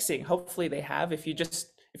been mixing, hopefully they have. If you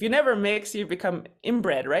never mix, you become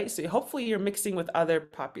inbred, right? So hopefully you're mixing with other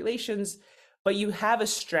populations, but you have a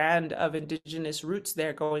strand of indigenous roots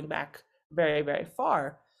there going back very, very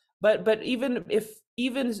far. But even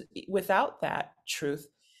without that truth,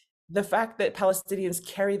 the fact that Palestinians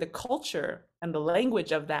carry the culture and the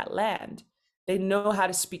language of that land, they know how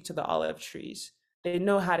to speak to the olive trees. They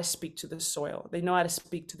know how to speak to the soil. They know how to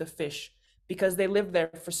speak to the fish, because they lived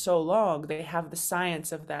there for so long. They have the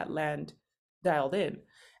science of that land dialed in.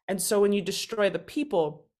 And so when you destroy the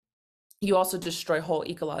people, you also destroy whole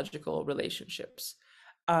ecological relationships,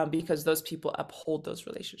 because those people uphold those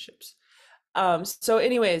relationships. So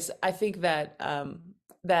anyways, I think that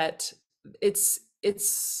that it's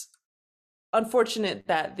unfortunate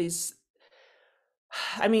that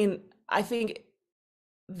I think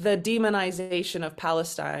the demonization of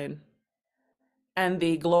Palestine and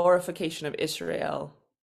the glorification of Israel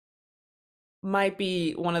might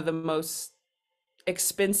be one of the most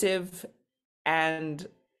expensive and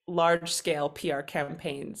large scale PR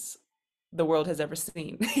campaigns the world has ever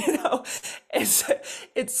seen. You know,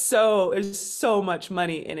 there's so much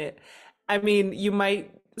money in it. I mean, you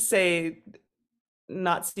might say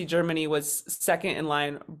Nazi Germany was second in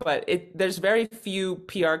line, but there's very few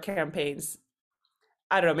PR campaigns.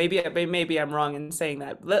 I don't know, maybe I'm wrong in saying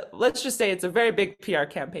that. Let's just say it's a very big PR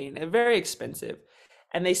campaign and very expensive,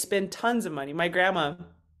 and they spend tons of money. My grandma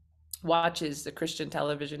watches the Christian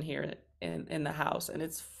television here in the house, and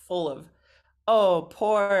it's full of, oh,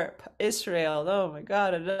 poor Israel, oh my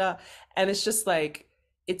God, and it's just like,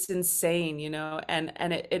 it's insane, you know, and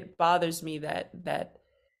it bothers me that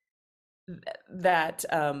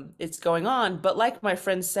it's going on. But like my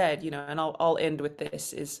friend said, you know, and I'll end with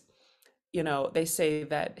this, is, you know, they say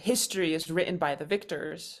that history is written by the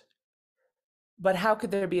victors, but how could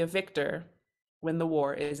there be a victor when the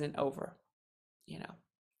war isn't over? You know,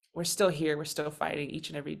 we're still here, we're still fighting each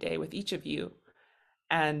and every day with each of you,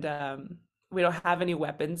 and we don't have any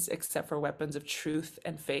weapons except for weapons of truth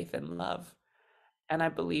and faith and love, and I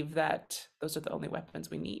believe that those are the only weapons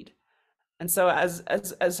we need. And so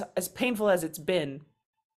as painful as it's been,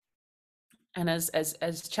 and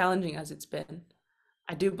as challenging as it's been,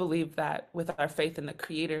 I do believe that with our faith in the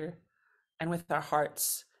Creator and with our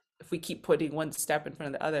hearts, if we keep putting one step in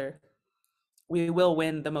front of the other, we will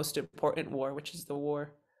win the most important war, which is the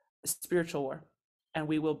spiritual war. And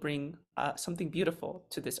we will bring something beautiful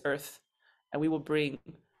to this earth, and we will bring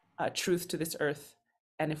truth to this earth.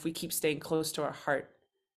 And if we keep staying close to our heart,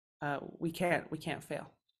 we can't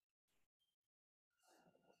fail.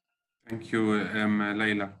 Thank you,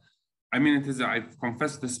 Lyla. I mean, I've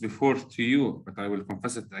confessed this before to you, but I will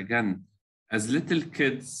confess it again. As little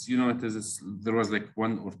kids, you know, there was like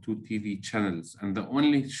 1 or 2 TV channels, and the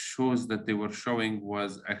only shows that they were showing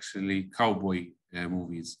was actually cowboy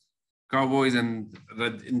movies, cowboys and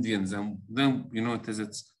Red Indians. And then, you know,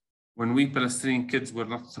 it's when we Palestinian kids were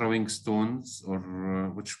not throwing stones, or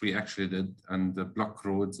which we actually did, and block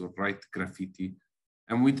roads or write graffiti,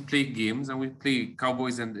 and we'd play games, and we'd play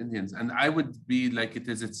cowboys and Indians. And I would be like,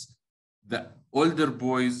 it's the older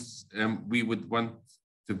boys, we would want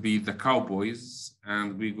to be the cowboys,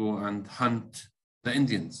 and we go and hunt the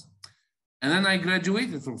Indians. And then I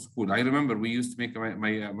graduated from school. I remember we used to make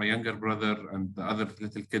my younger brother and the other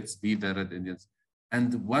little kids be the Red Indians.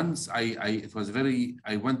 And once I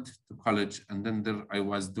went to college, and then I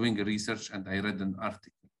was doing a research, and I read an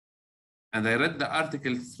article. And I read the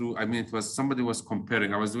article through, I mean, somebody was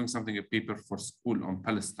comparing. I was doing a paper for school on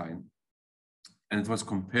Palestine, and it was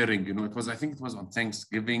comparing, you know, I think it was on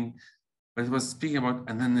Thanksgiving, but it was speaking about,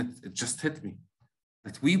 and then it just hit me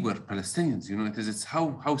that we were Palestinians, you know, it's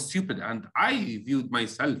how stupid. And I viewed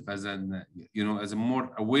myself as as a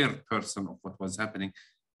more aware person of what was happening.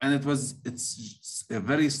 And it's a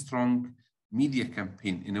very strong media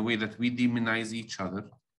campaign, in a way that we demonize each other.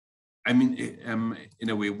 I mean, in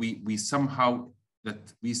a way, we somehow,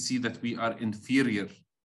 that we see that we are inferior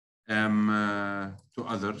to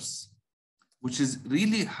others, which is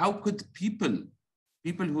really, how could people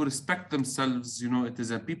who respect themselves, it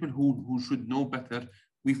is a people who should know better,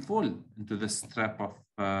 we fall into this trap of,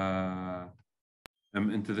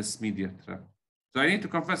 into this media trap. So I need to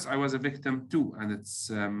confess, I was a victim too, and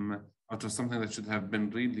it's out of something that should have been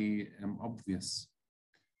really obvious.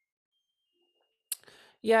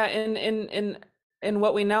 Yeah, in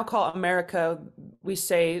what we now call America, we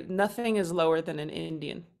say nothing is lower than an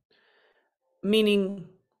Indian, meaning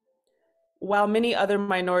while many other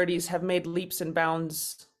minorities have made leaps and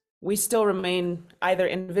bounds, we still remain either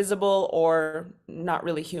invisible or not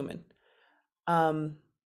really human.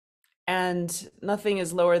 And nothing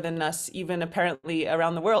is lower than us, even apparently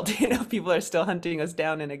around the world. People are still hunting us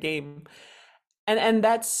down in a game. And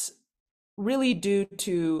that's really due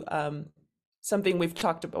to something I've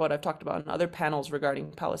talked about in other panels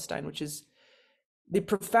regarding Palestine, which is the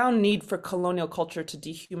profound need for colonial culture to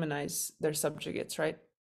dehumanize their subjugates, right?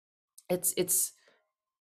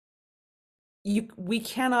 We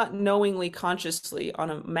cannot knowingly, consciously, on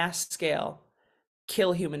a mass scale,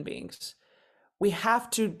 kill human beings. We have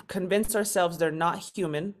to convince ourselves they're not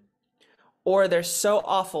human, or they're so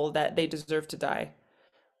awful that they deserve to die.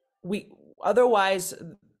 Otherwise,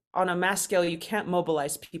 on a mass scale, you can't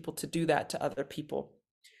mobilize people to do that to other people.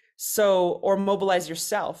 So, or mobilize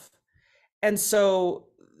yourself. And so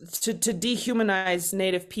to dehumanize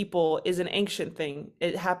Native people is an ancient thing.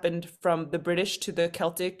 It happened from the British to the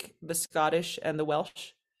Celtic, the Scottish, and the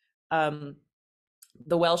Welsh.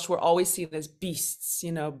 The Welsh were always seen as beasts,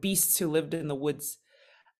 beasts who lived in the woods.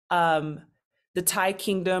 The Thai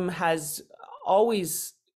kingdom has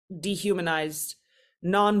always dehumanized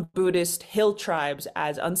non-Buddhist hill tribes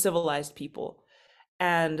as uncivilized people.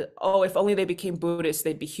 And if only they became Buddhist,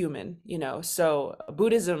 they'd be human, So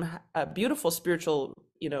Buddhism, a beautiful spiritual,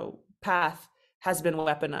 path, has been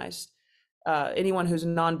weaponized. Anyone who's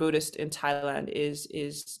non-Buddhist in Thailand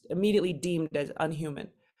is immediately deemed as unhuman.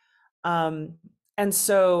 And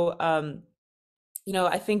so,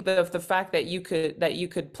 I think the fact that you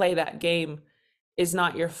could play that game is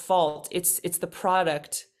not your fault. It's the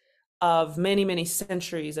product of many, many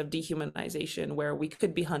centuries of dehumanization where we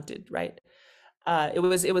could be hunted, right? It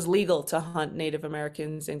was legal to hunt Native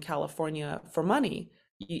Americans in California for money.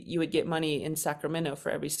 You would get money in Sacramento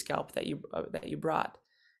for every scalp that you brought.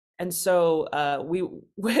 And so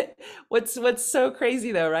what's so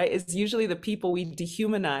crazy though, right, is usually the people we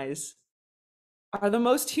dehumanize are the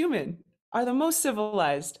most human, are the most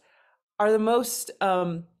civilized, are the most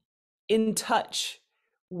in touch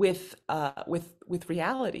with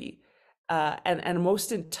reality, and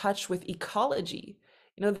most in touch with ecology.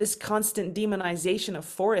 This constant demonization of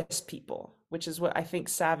forest people, which is what I think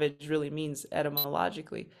savage really means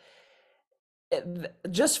etymologically.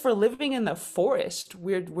 Just for living in the forest,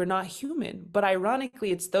 we're not human. But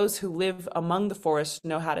ironically, it's those who live among the forest,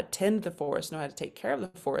 know how to tend the forest, know how to take care of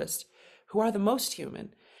the forest, who are the most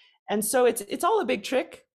human. And so it's all a big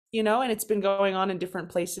trick, and it's been going on in different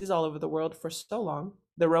places all over the world for so long.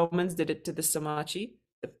 The Romans did it to the Samachi,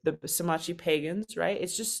 the Samachi pagans, right?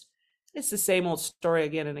 It's the same old story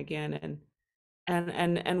again and again,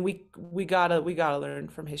 and we gotta learn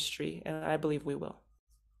from history, and I believe we will.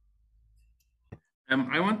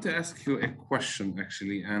 I want to ask you a question,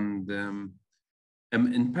 actually, and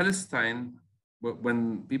in Palestine,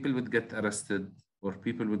 when people would get arrested or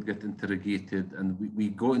people would get interrogated, and we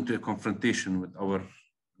go into a confrontation with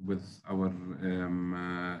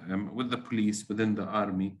the police, within the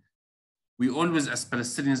army, we always, as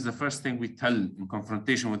Palestinians, the first thing we tell in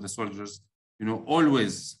confrontation with the soldiers,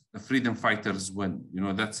 always the freedom fighters win.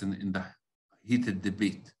 That's in the heated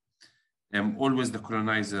debate. Always the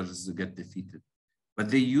colonizers get defeated. But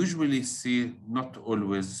they usually not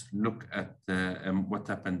always look at what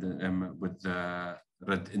happened with the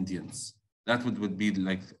Red Indians. That would be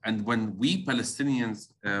like, and when we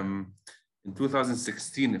Palestinians in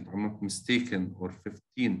 2016, if I'm not mistaken, or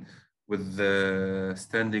 15, with the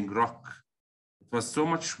Standing Rock, it was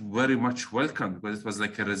very much welcome, because it was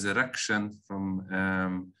like a resurrection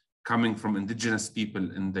from coming from indigenous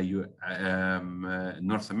people in the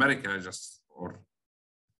North America, or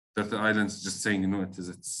Turtle Islands, just saying,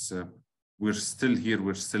 we're still here,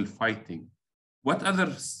 we're still fighting. What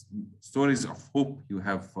other stories of hope you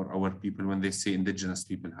have for our people when they say indigenous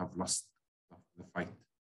people have lost the fight?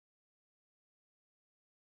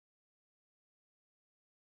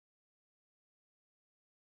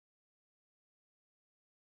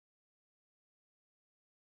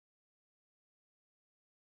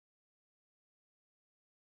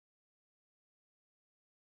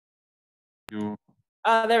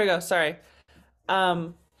 There we go. Sorry.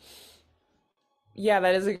 Yeah,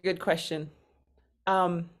 that is a good question.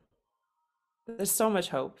 There's so much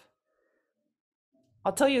hope.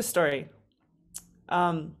 I'll tell you a story.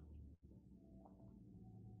 Back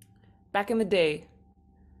in the day,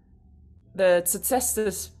 the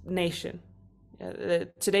Tsetses Nation,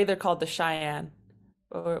 today they're called the Cheyenne,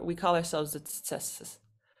 or we call ourselves the Tsetses.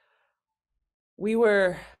 We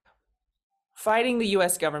were fighting the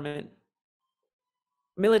US government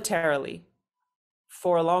militarily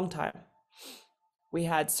for a long time. We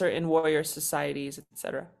had certain warrior societies,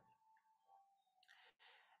 etc.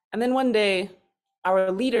 And then one day,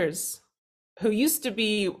 our leaders, who used to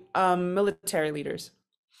be military leaders,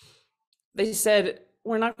 they said,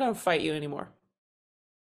 we're not going to fight you anymore.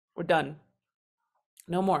 We're done.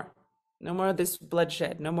 No more. No more of this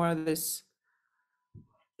bloodshed. No more of this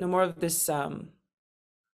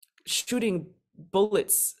shooting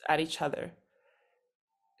bullets at each other,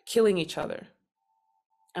 killing each other.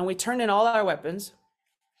 And we turned in all our weapons,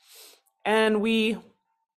 and we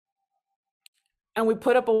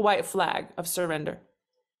put up a white flag of surrender.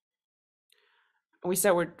 And we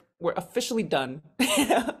said we're officially done.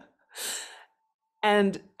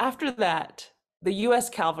 And after that, the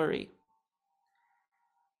US cavalry,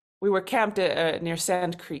 we were camped near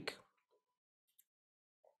Sand Creek.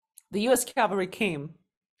 The US cavalry came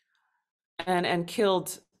and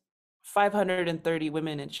killed 530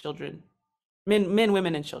 women and children, men,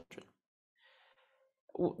 women, and children.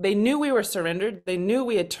 They knew we were surrendered. They knew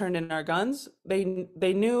we had turned in our guns. They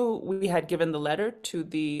knew we had given the letter to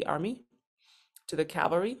the army, to the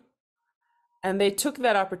cavalry, and they took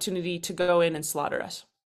that opportunity to go in and slaughter us.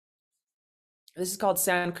 This is called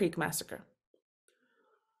Sand Creek Massacre.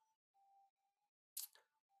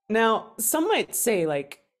 Now, some might say,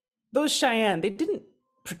 like, those Cheyenne, they didn't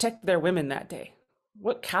protect their women that day.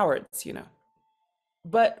 What cowards, you know.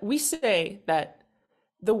 But we say that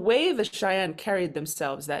the way the Cheyenne carried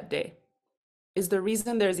themselves that day is the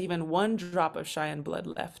reason there's even one drop of Cheyenne blood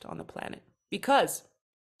left on the planet. Because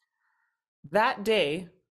that day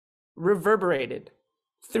reverberated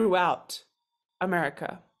throughout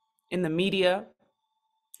America, in the media,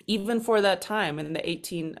 even for that time in the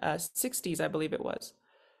 1860s, I believe it was,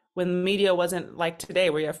 when the media wasn't like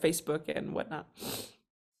today, where you have Facebook and whatnot.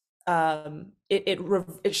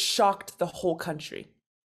 It shocked the whole country.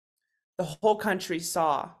 The whole country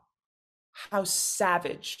saw how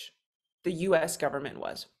savage the US government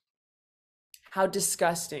was, how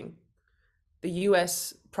disgusting the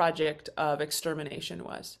US project of extermination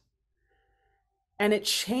was. And it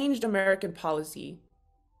changed American policy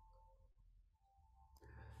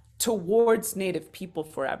towards Native people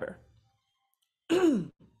forever.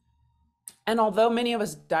 And although many of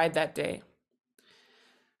us died that day,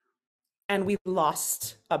 and we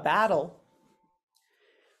lost a battle,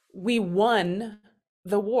 we won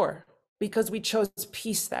the war because we chose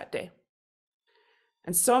peace that day.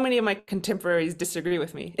 And so many of my contemporaries disagree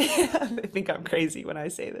with me. They think I'm crazy when I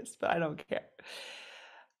say this, but I don't care.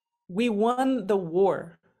 We won the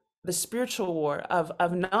war, the spiritual war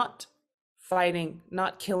of not fighting,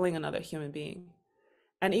 not killing another human being.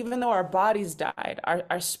 And even though our bodies died,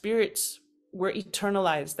 our spirits were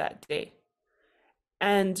eternalized that day.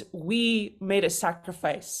 And we made a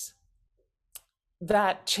sacrifice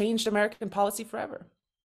that changed American policy forever.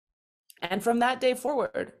 And from that day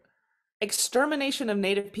forward, extermination of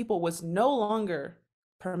Native people was no longer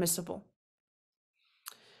permissible.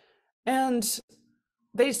 And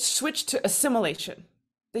they switched to assimilation.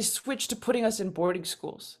 They switched to putting us in boarding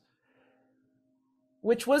schools,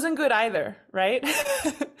 which wasn't good either, right?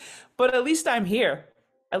 But at least I'm here.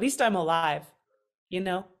 At least I'm alive, you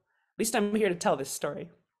know? At least I'm here to tell this story.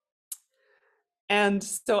 And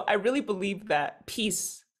so I really believe that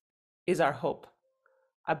peace is our hope.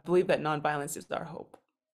 I believe that nonviolence is our hope.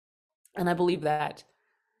 And I believe that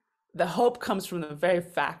the hope comes from the very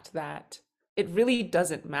fact that it really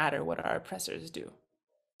doesn't matter what our oppressors do.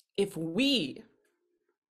 If we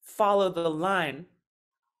follow the line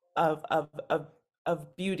of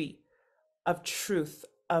beauty, of truth,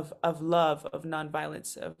 of love, of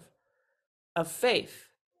nonviolence, of faith,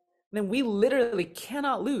 then we literally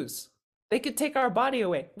cannot lose. They could take our body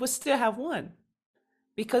away. We'll still have won,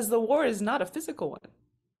 because the war is not a physical one.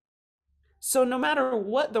 So no matter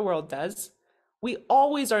what the world does, we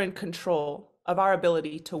always are in control of our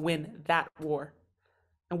ability to win that war.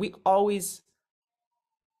 And we always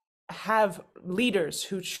have leaders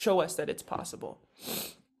who show us that it's possible.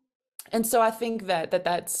 And so I think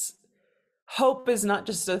that's hope is not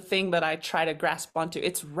just a thing that I try to grasp onto.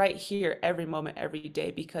 It's right here every moment, every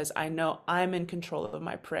day, because I know I'm in control of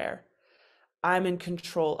my prayer. I'm in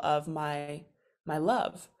control of my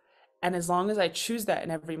love. And as long as I choose that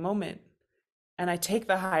in every moment, and I take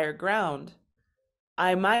the higher ground,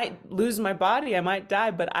 I might lose my body, I might die,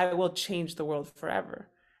 but I will change the world forever.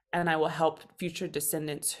 And I will help future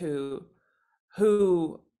descendants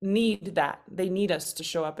who need that. They need us to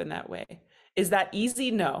show up in that way. Is that easy?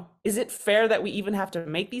 No. Is it fair that we even have to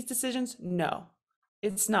make these decisions? No,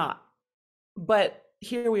 it's not. But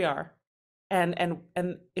here we are. And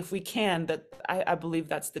if we can, that I believe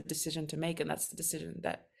that's the decision to make, and that's the decision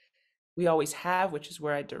that we always have, which is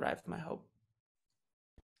where I derive my hope.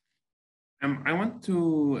 I want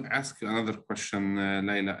to ask another question,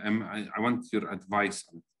 Lyla. I want your advice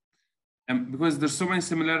on it. Because there's so many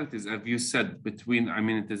similarities, as you said, between,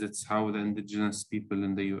 it's how the indigenous people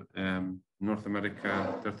in the North America,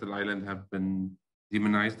 Turtle Island, have been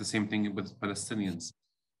demonized. The same thing with Palestinians,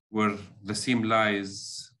 where the same lies,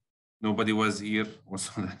 nobody was here.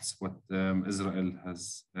 Also, that's what Israel has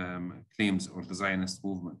claims, or the Zionist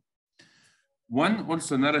movement. One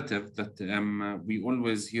also narrative that we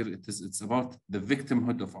always hear, it's about the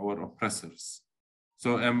victimhood of our oppressors. So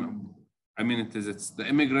it's the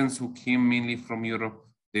immigrants who came mainly from Europe.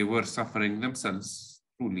 They were suffering themselves.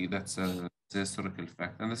 Truly, that's a historical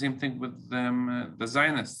fact. And the same thing with the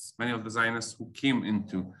Zionists. Many of the Zionists who came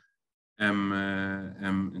into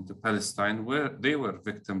Palestine, where they were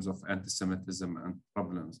victims of anti-Semitism and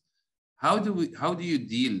problems. How do you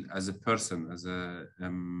deal as a person, as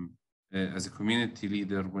a community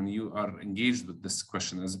leader, when you are engaged with this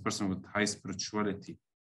question, as a person with high spirituality?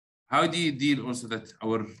 How do you deal also that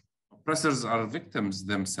our oppressors are victims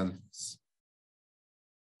themselves?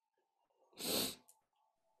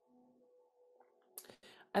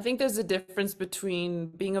 I think there's a difference between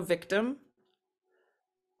being a victim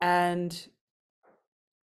and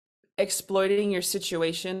exploiting your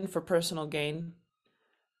situation for personal gain.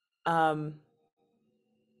 I'm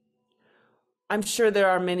sure there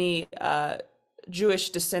are many Jewish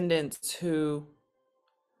descendants who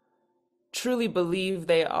truly believe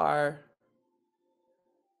they are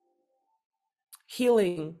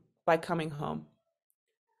healing by coming home.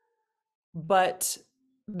 But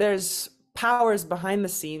there's powers behind the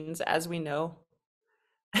scenes, as we know,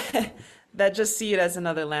 that just see it as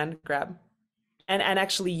another land grab and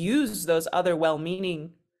actually use those other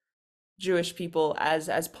well-meaning Jewish people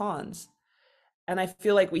as pawns. And I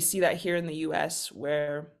feel like we see that here in the US,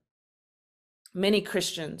 where many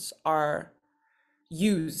Christians are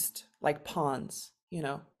used like pawns,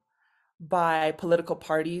 by political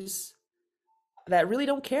parties that really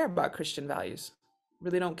don't care about Christian values,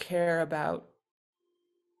 really don't care about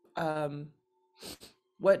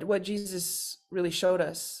what Jesus really showed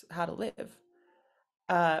us how to live.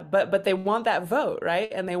 But they want that vote,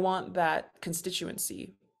 right? And they want that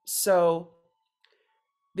constituency. So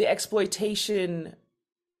the exploitation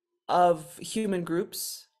of human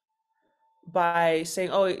groups by saying,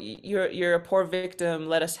 "Oh, you're a poor victim,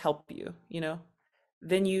 let us help you,"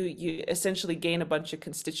 then you essentially gain a bunch of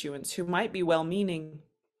constituents who might be well-meaning.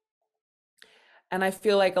 And I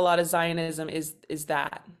feel like a lot of Zionism is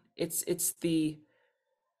that it's the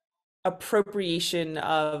appropriation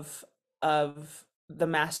of the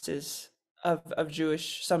masses of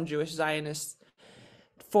some Jewish Zionists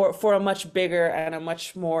for a much bigger and a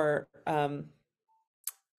much more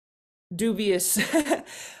dubious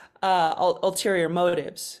ulterior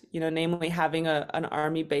motives, namely having an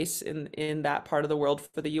army base in that part of the world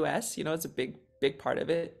for the US. It's a big part of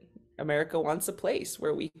it. America wants a place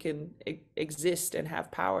where we can exist and have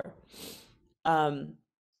power.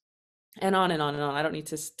 And on and on and on. I don't need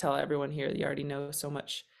to tell everyone here, you already know so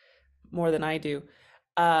much more than I do.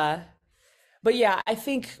 But yeah, I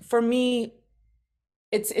think for me,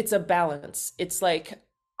 it's a balance. It's like,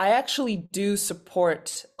 I actually do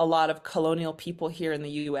support a lot of colonial people here in the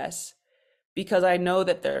US because I know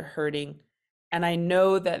that they're hurting, and I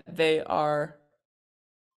know that they are,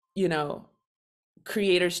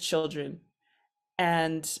 creators' children.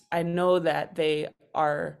 And I know that they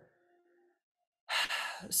are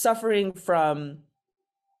suffering from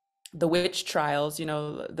the witch trials,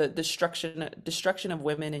 the destruction of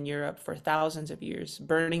women in Europe for thousands of years,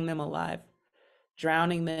 burning them alive,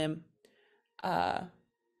 drowning them,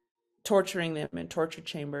 torturing them in torture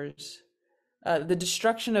chambers, the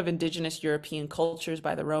destruction of indigenous European cultures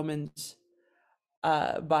by the Romans,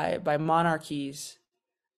 by monarchies.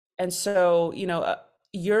 And so,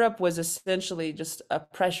 Europe was essentially just a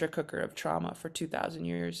pressure cooker of trauma for 2,000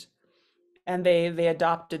 years. And they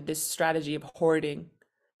adopted this strategy of hoarding,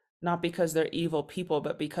 not because they're evil people,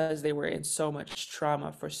 but because they were in so much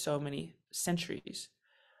trauma for so many centuries,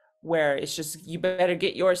 where it's just, you better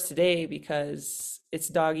get yours today because it's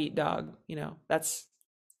dog eat dog.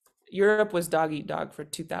 Europe was dog eat dog for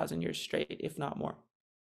 2,000 years straight, if not more.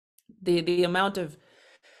 The amount of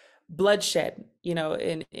bloodshed, you know,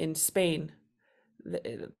 in Spain,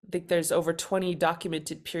 I think there's over 20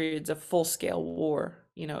 documented periods of full-scale war,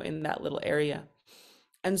 you know, in that little area.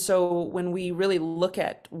 And so when we really look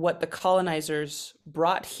at what the colonizers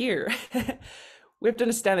brought here, we have to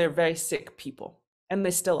understand they're very sick people, and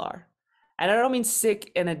they still are. And I don't mean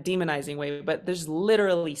sick in a demonizing way, but there's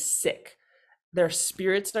literally sick. Their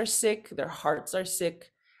spirits are sick, their hearts are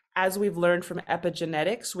sick. As we've learned from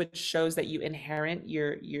epigenetics, which shows that you inherit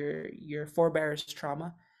your forebears'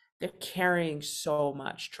 trauma, they're carrying so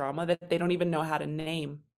much trauma that they don't even know how to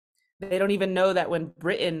name. They don't even know that when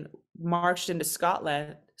Britain marched into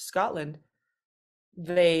Scotland,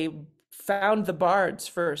 they found the bards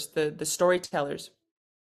first, the storytellers,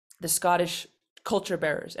 the Scottish culture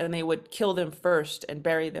bearers, and they would kill them first and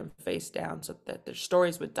bury them face down so that their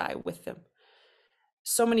stories would die with them.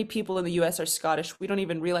 So many people in the US are Scottish, we don't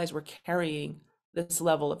even realize we're carrying this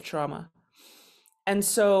level of trauma. And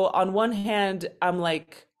so on one hand, I'm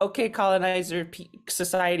like, okay, colonizer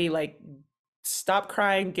society, like, stop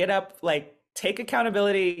crying, get up, like, take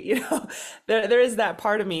accountability, you know. There is that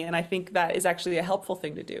part of me, and I think that is actually a helpful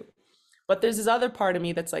thing to do. But there's this other part of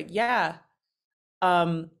me that's like, yeah,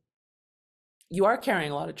 you are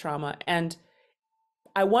carrying a lot of trauma, and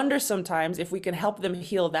I wonder sometimes if we can help them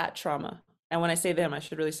heal that trauma. And when I say them, I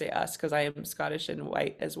should really say us, because I am Scottish and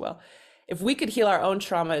white as well. If we could heal our own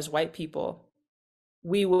trauma as white people,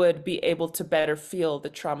 we would be able to better feel the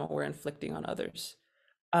trauma we're inflicting on others.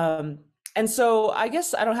 And so I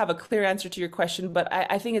guess I don't have a clear answer to your question, but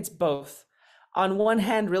I think it's both. On one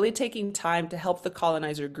hand, really taking time to help the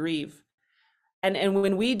colonizer grieve. And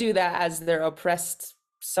when we do that as their oppressed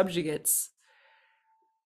subjugates,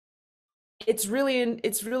 it's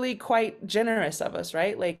really quite generous of us,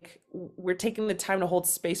 right? Like, we're taking the time to hold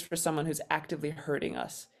space for someone who's actively hurting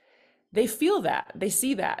us. They feel that, they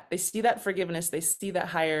see that forgiveness, they see that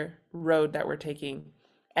higher road that we're taking,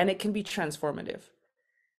 and it can be transformative.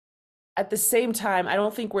 At the same time, I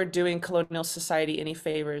don't think we're doing colonial society any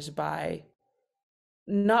favors by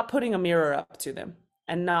not putting a mirror up to them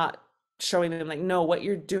and not showing them, like, no, what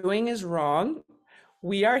you're doing is wrong.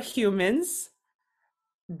 We are humans.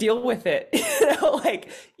 Deal with it. You know, like,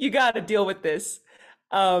 you got to deal with this.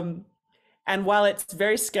 And while it's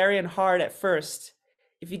very scary and hard at first,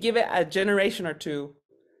 if you give it a generation or two,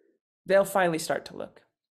 they'll finally start to look.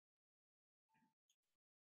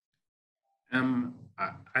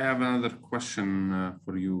 I have another question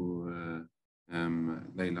for you,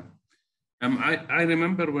 Lyla. I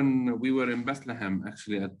remember when we were in Bethlehem,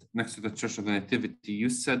 actually next to the Church of the Nativity, you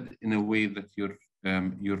said in a way that your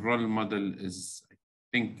role model is, I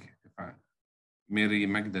think, Mary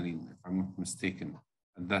Magdalene, if I'm not mistaken,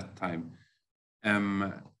 at that time. I'm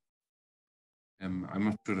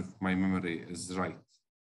not sure if my memory is right.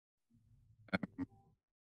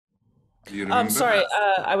 Do you remember? Sorry,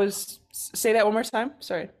 say that one more time.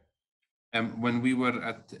 Sorry. When we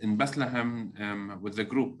were in Bethlehem with the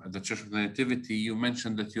group at the Church of the Nativity, you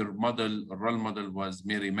mentioned that your role model was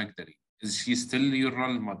Mary Magdalene. Is she still your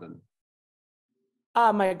role model?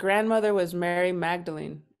 My grandmother was Mary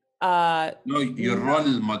Magdalene. No, your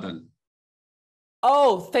role model.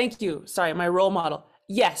 Oh, thank you. Sorry, my role model.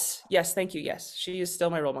 Yes, thank you. Yes, she is still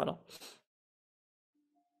my role model.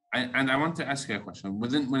 And I want to ask you a question.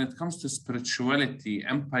 When it comes to spirituality,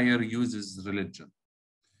 empire uses religion.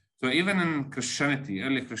 So even in Christianity,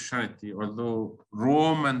 early Christianity, although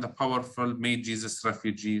Rome and the powerful made Jesus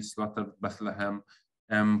refugee, slaughtered Bethlehem,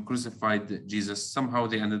 crucified Jesus, somehow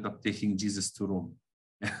they ended up taking Jesus to Rome.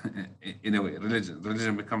 In a way,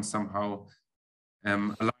 religion becomes somehow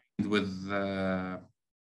aligned with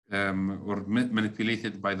or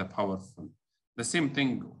manipulated by the powerful. The same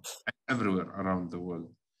thing everywhere around the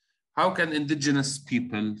world. How can indigenous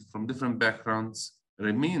people from different backgrounds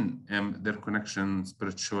remain their connection,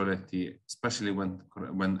 spirituality, especially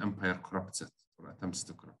when empire corrupts it or attempts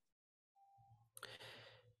to corrupt?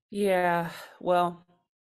 Yeah, well,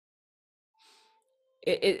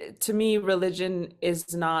 to me, religion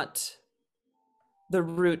is not the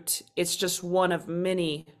root. It's just one of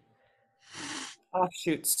many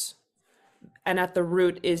offshoots. And at the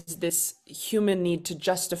root is this human need to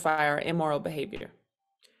justify our immoral behavior.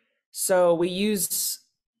 So we use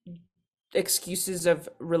excuses of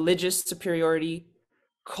religious superiority,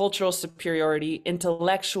 cultural superiority,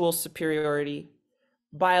 intellectual superiority,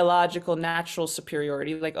 biological, natural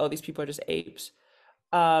superiority, like, oh, these people are just apes.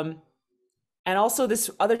 And also this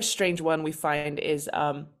other strange one we find is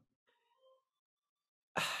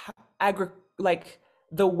like,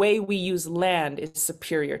 the way we use land is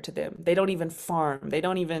superior to them. They don't even farm. They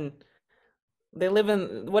live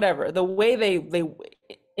in whatever. The way they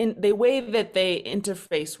in the way that they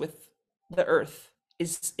interface with the earth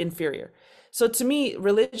is inferior. So to me,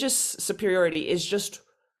 religious superiority is just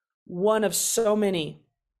one of so many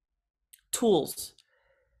tools,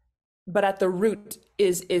 but at the root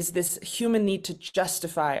is this human need to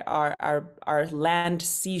justify our land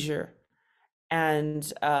seizure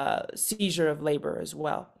and seizure of labor as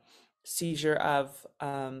well, seizure of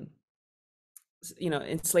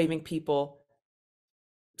enslaving people,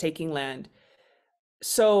 taking land.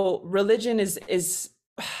 So religion is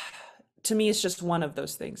to me, it's just one of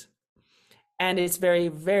those things, and it's very,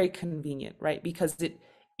 very convenient, right? Because it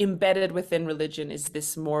embedded within religion is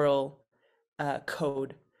this moral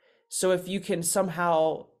code. So if you can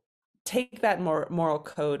somehow take that moral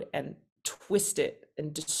code and twist it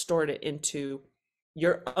and distort it into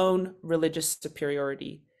your own religious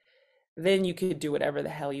superiority, then you could do whatever the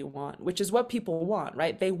hell you want, which is what people want,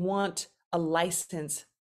 right? They want a license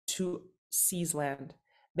to seize land.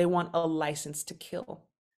 They want a license to kill.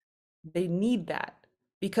 They need that,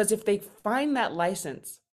 because if they find that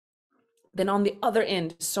license, then on the other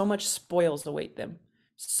end, so much spoils await them,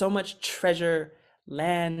 so much treasure,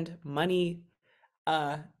 land, money,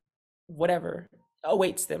 whatever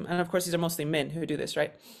awaits them. And of course, these are mostly men who do this,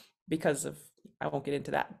 right? Because of, I won't get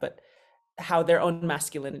into that, but how their own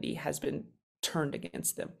masculinity has been turned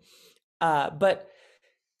against them. But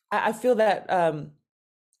I feel that,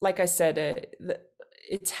 like I said,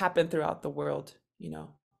 it's happened throughout the world,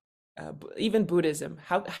 even Buddhism.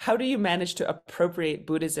 How do you manage to appropriate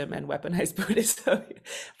Buddhism and weaponize Buddhism?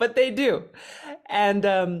 But they do. And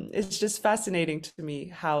it's just fascinating to me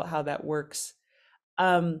how that works.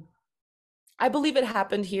 I believe it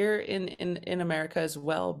happened here in America as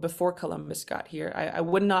well before Columbus got here. I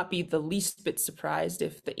would not be the least bit surprised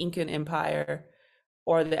if the Incan Empire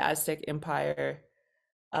or the Aztec Empire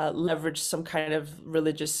leveraged some kind of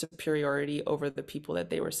religious superiority over the people that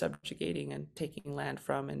they were subjugating and taking land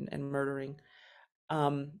from and murdering.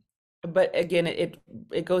 But again,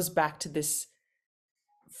 it goes back to this.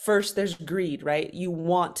 First, there's greed, right? You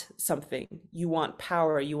want something, you want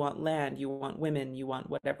power, you want land, you want women, you want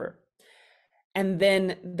whatever. And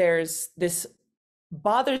then there's this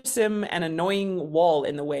bothersome and annoying wall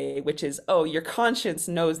in the way, which is, oh, your conscience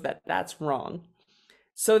knows that that's wrong.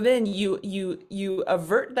 So then you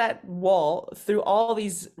avert that wall through all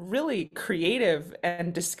these really creative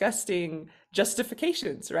and disgusting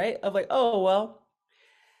justifications, right? Of like, oh, well,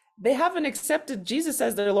 they haven't accepted Jesus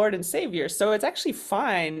as their Lord and Savior, so it's actually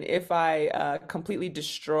fine if I completely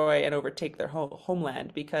destroy and overtake their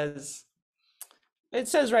homeland, because it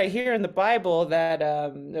says right here in the Bible that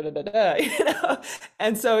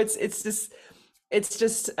and so it's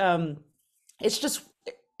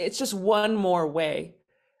just one more way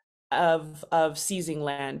of seizing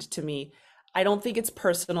land to me. I don't think it's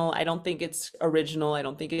personal. I don't think it's original. I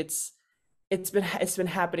don't think it's been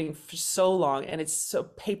happening for so long, and it's so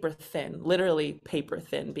paper thin, literally paper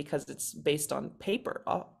thin, because it's based on paper,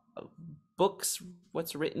 books,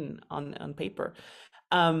 what's written on paper.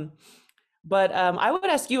 But I would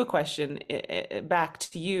ask you a question back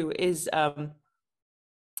to you is,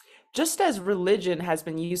 just as religion has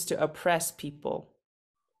been used to oppress people,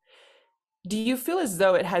 do you feel as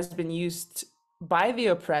though it has been used by the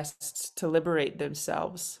oppressed to liberate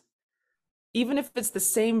themselves, even if it's the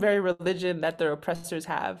same very religion that their oppressors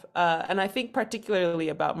have? And I think particularly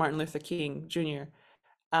about Martin Luther King Jr.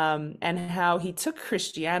 And how he took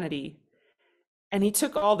Christianity and he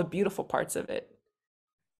took all the beautiful parts of it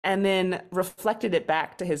and then reflected it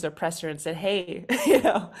back to his oppressor and said, hey,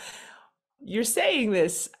 you're saying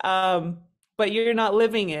this, but you're not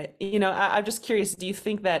living it. I'm just curious, do you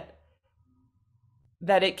think that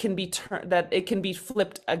it can be that it can be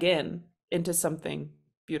flipped again into something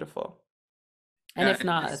beautiful? And if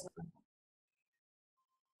not,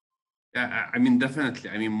 yeah, I mean, definitely.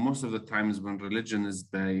 I mean, most of the times when religion is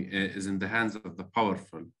in the hands of the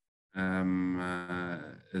powerful,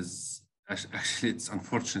 actually,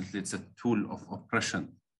 unfortunately, it's a tool of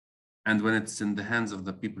oppression. And when it's in the hands of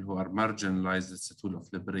the people who are marginalized, it's a tool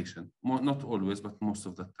of liberation. Not always, but most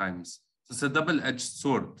of the times. So it's a double-edged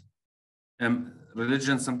sword.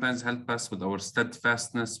 Religion sometimes helps us with our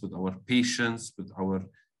steadfastness, with our patience, with our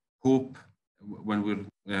hope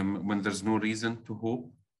when there's no reason to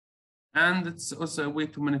hope. And it's also a way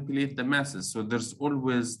to manipulate the masses. So there's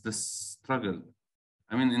always this struggle.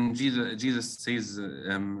 I mean, in Jesus says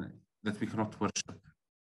that we cannot worship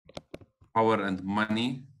power and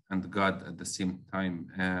money and God at the same time.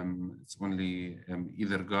 It's only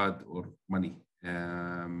either God or money.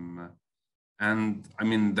 And I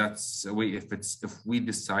mean, that's a way, if we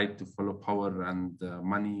decide to follow power and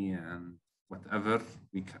money and whatever,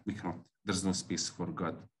 we cannot. There's no space for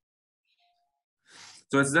God.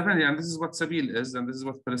 So it's definitely, and this is what Sabil is, and this is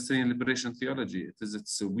what Palestinian liberation theology it is.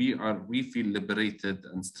 We feel liberated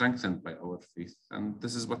and strengthened by our faith, and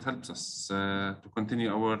this is what helps us to continue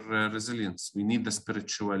our resilience. We need the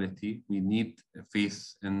spirituality, we need faith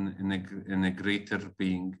in a greater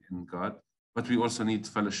being, in God, but we also need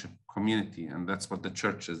fellowship, community, and that's what the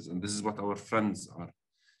church is, and this is what our friends are,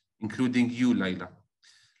 including you, Lyla.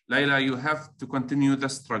 Lyla, you have to continue the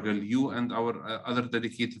struggle. You and our other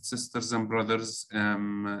dedicated sisters and brothers,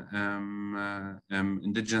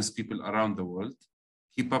 Indigenous people around the world,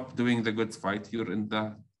 keep up doing the good fight. You're in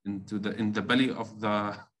the belly of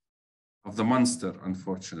the monster,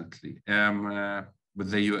 unfortunately. With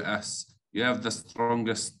the US, you have the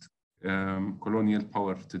strongest colonial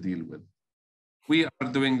power to deal with. We are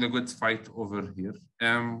doing the good fight over here.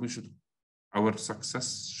 Our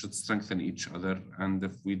success should strengthen each other, and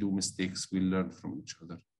if we do mistakes, we learn from each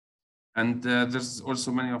other. And there's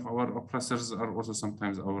also many of our oppressors are also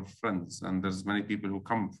sometimes our friends, and there's many people who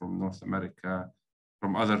come from North America,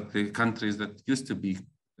 from other countries that used to be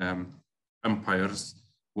empires,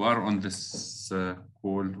 who are on this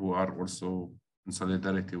call, who are also in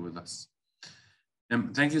solidarity with us.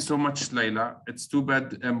 Thank you so much, Lyla. It's too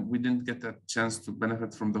bad we didn't get a chance to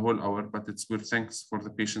benefit from the whole hour, but we're thanks for the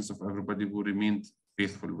patience of everybody who remained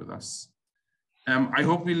faithful with us. I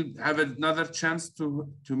hope we'll have another chance to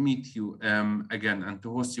meet you again and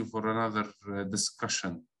to host you for another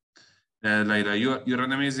discussion. Lyla, you're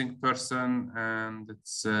an amazing person, and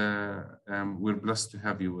we're blessed to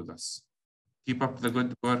have you with us. Keep up the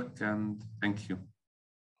good work, and thank you.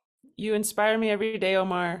 You inspire me every day,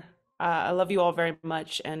 Omar. I love you all very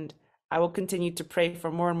much, and I will continue to pray for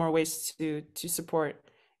more and more ways to support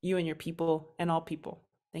you and your people and all people.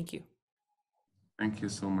 Thank you. Thank you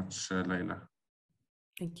so much, Lyla.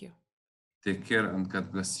 Thank you. Take care, and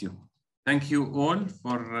God bless you. Thank you all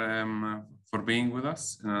for being with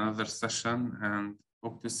us in another session, and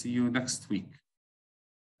hope to see you next week.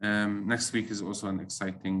 Next week is also an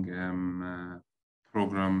exciting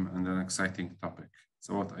program and an exciting topic.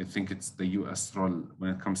 So I think it's the US role when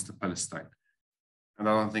it comes to Palestine. And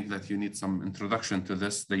I don't think that you need some introduction to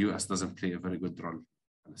this. The US doesn't play a very good role in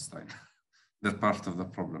Palestine. They're part of the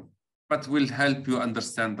problem. But we'll help you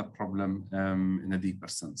understand the problem in a deeper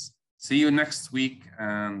sense. See you next week,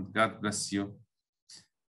 and God bless you.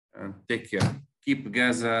 And take care. Keep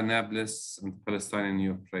Gaza, Nablus, and Palestine in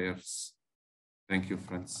your prayers. Thank you,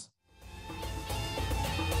 friends.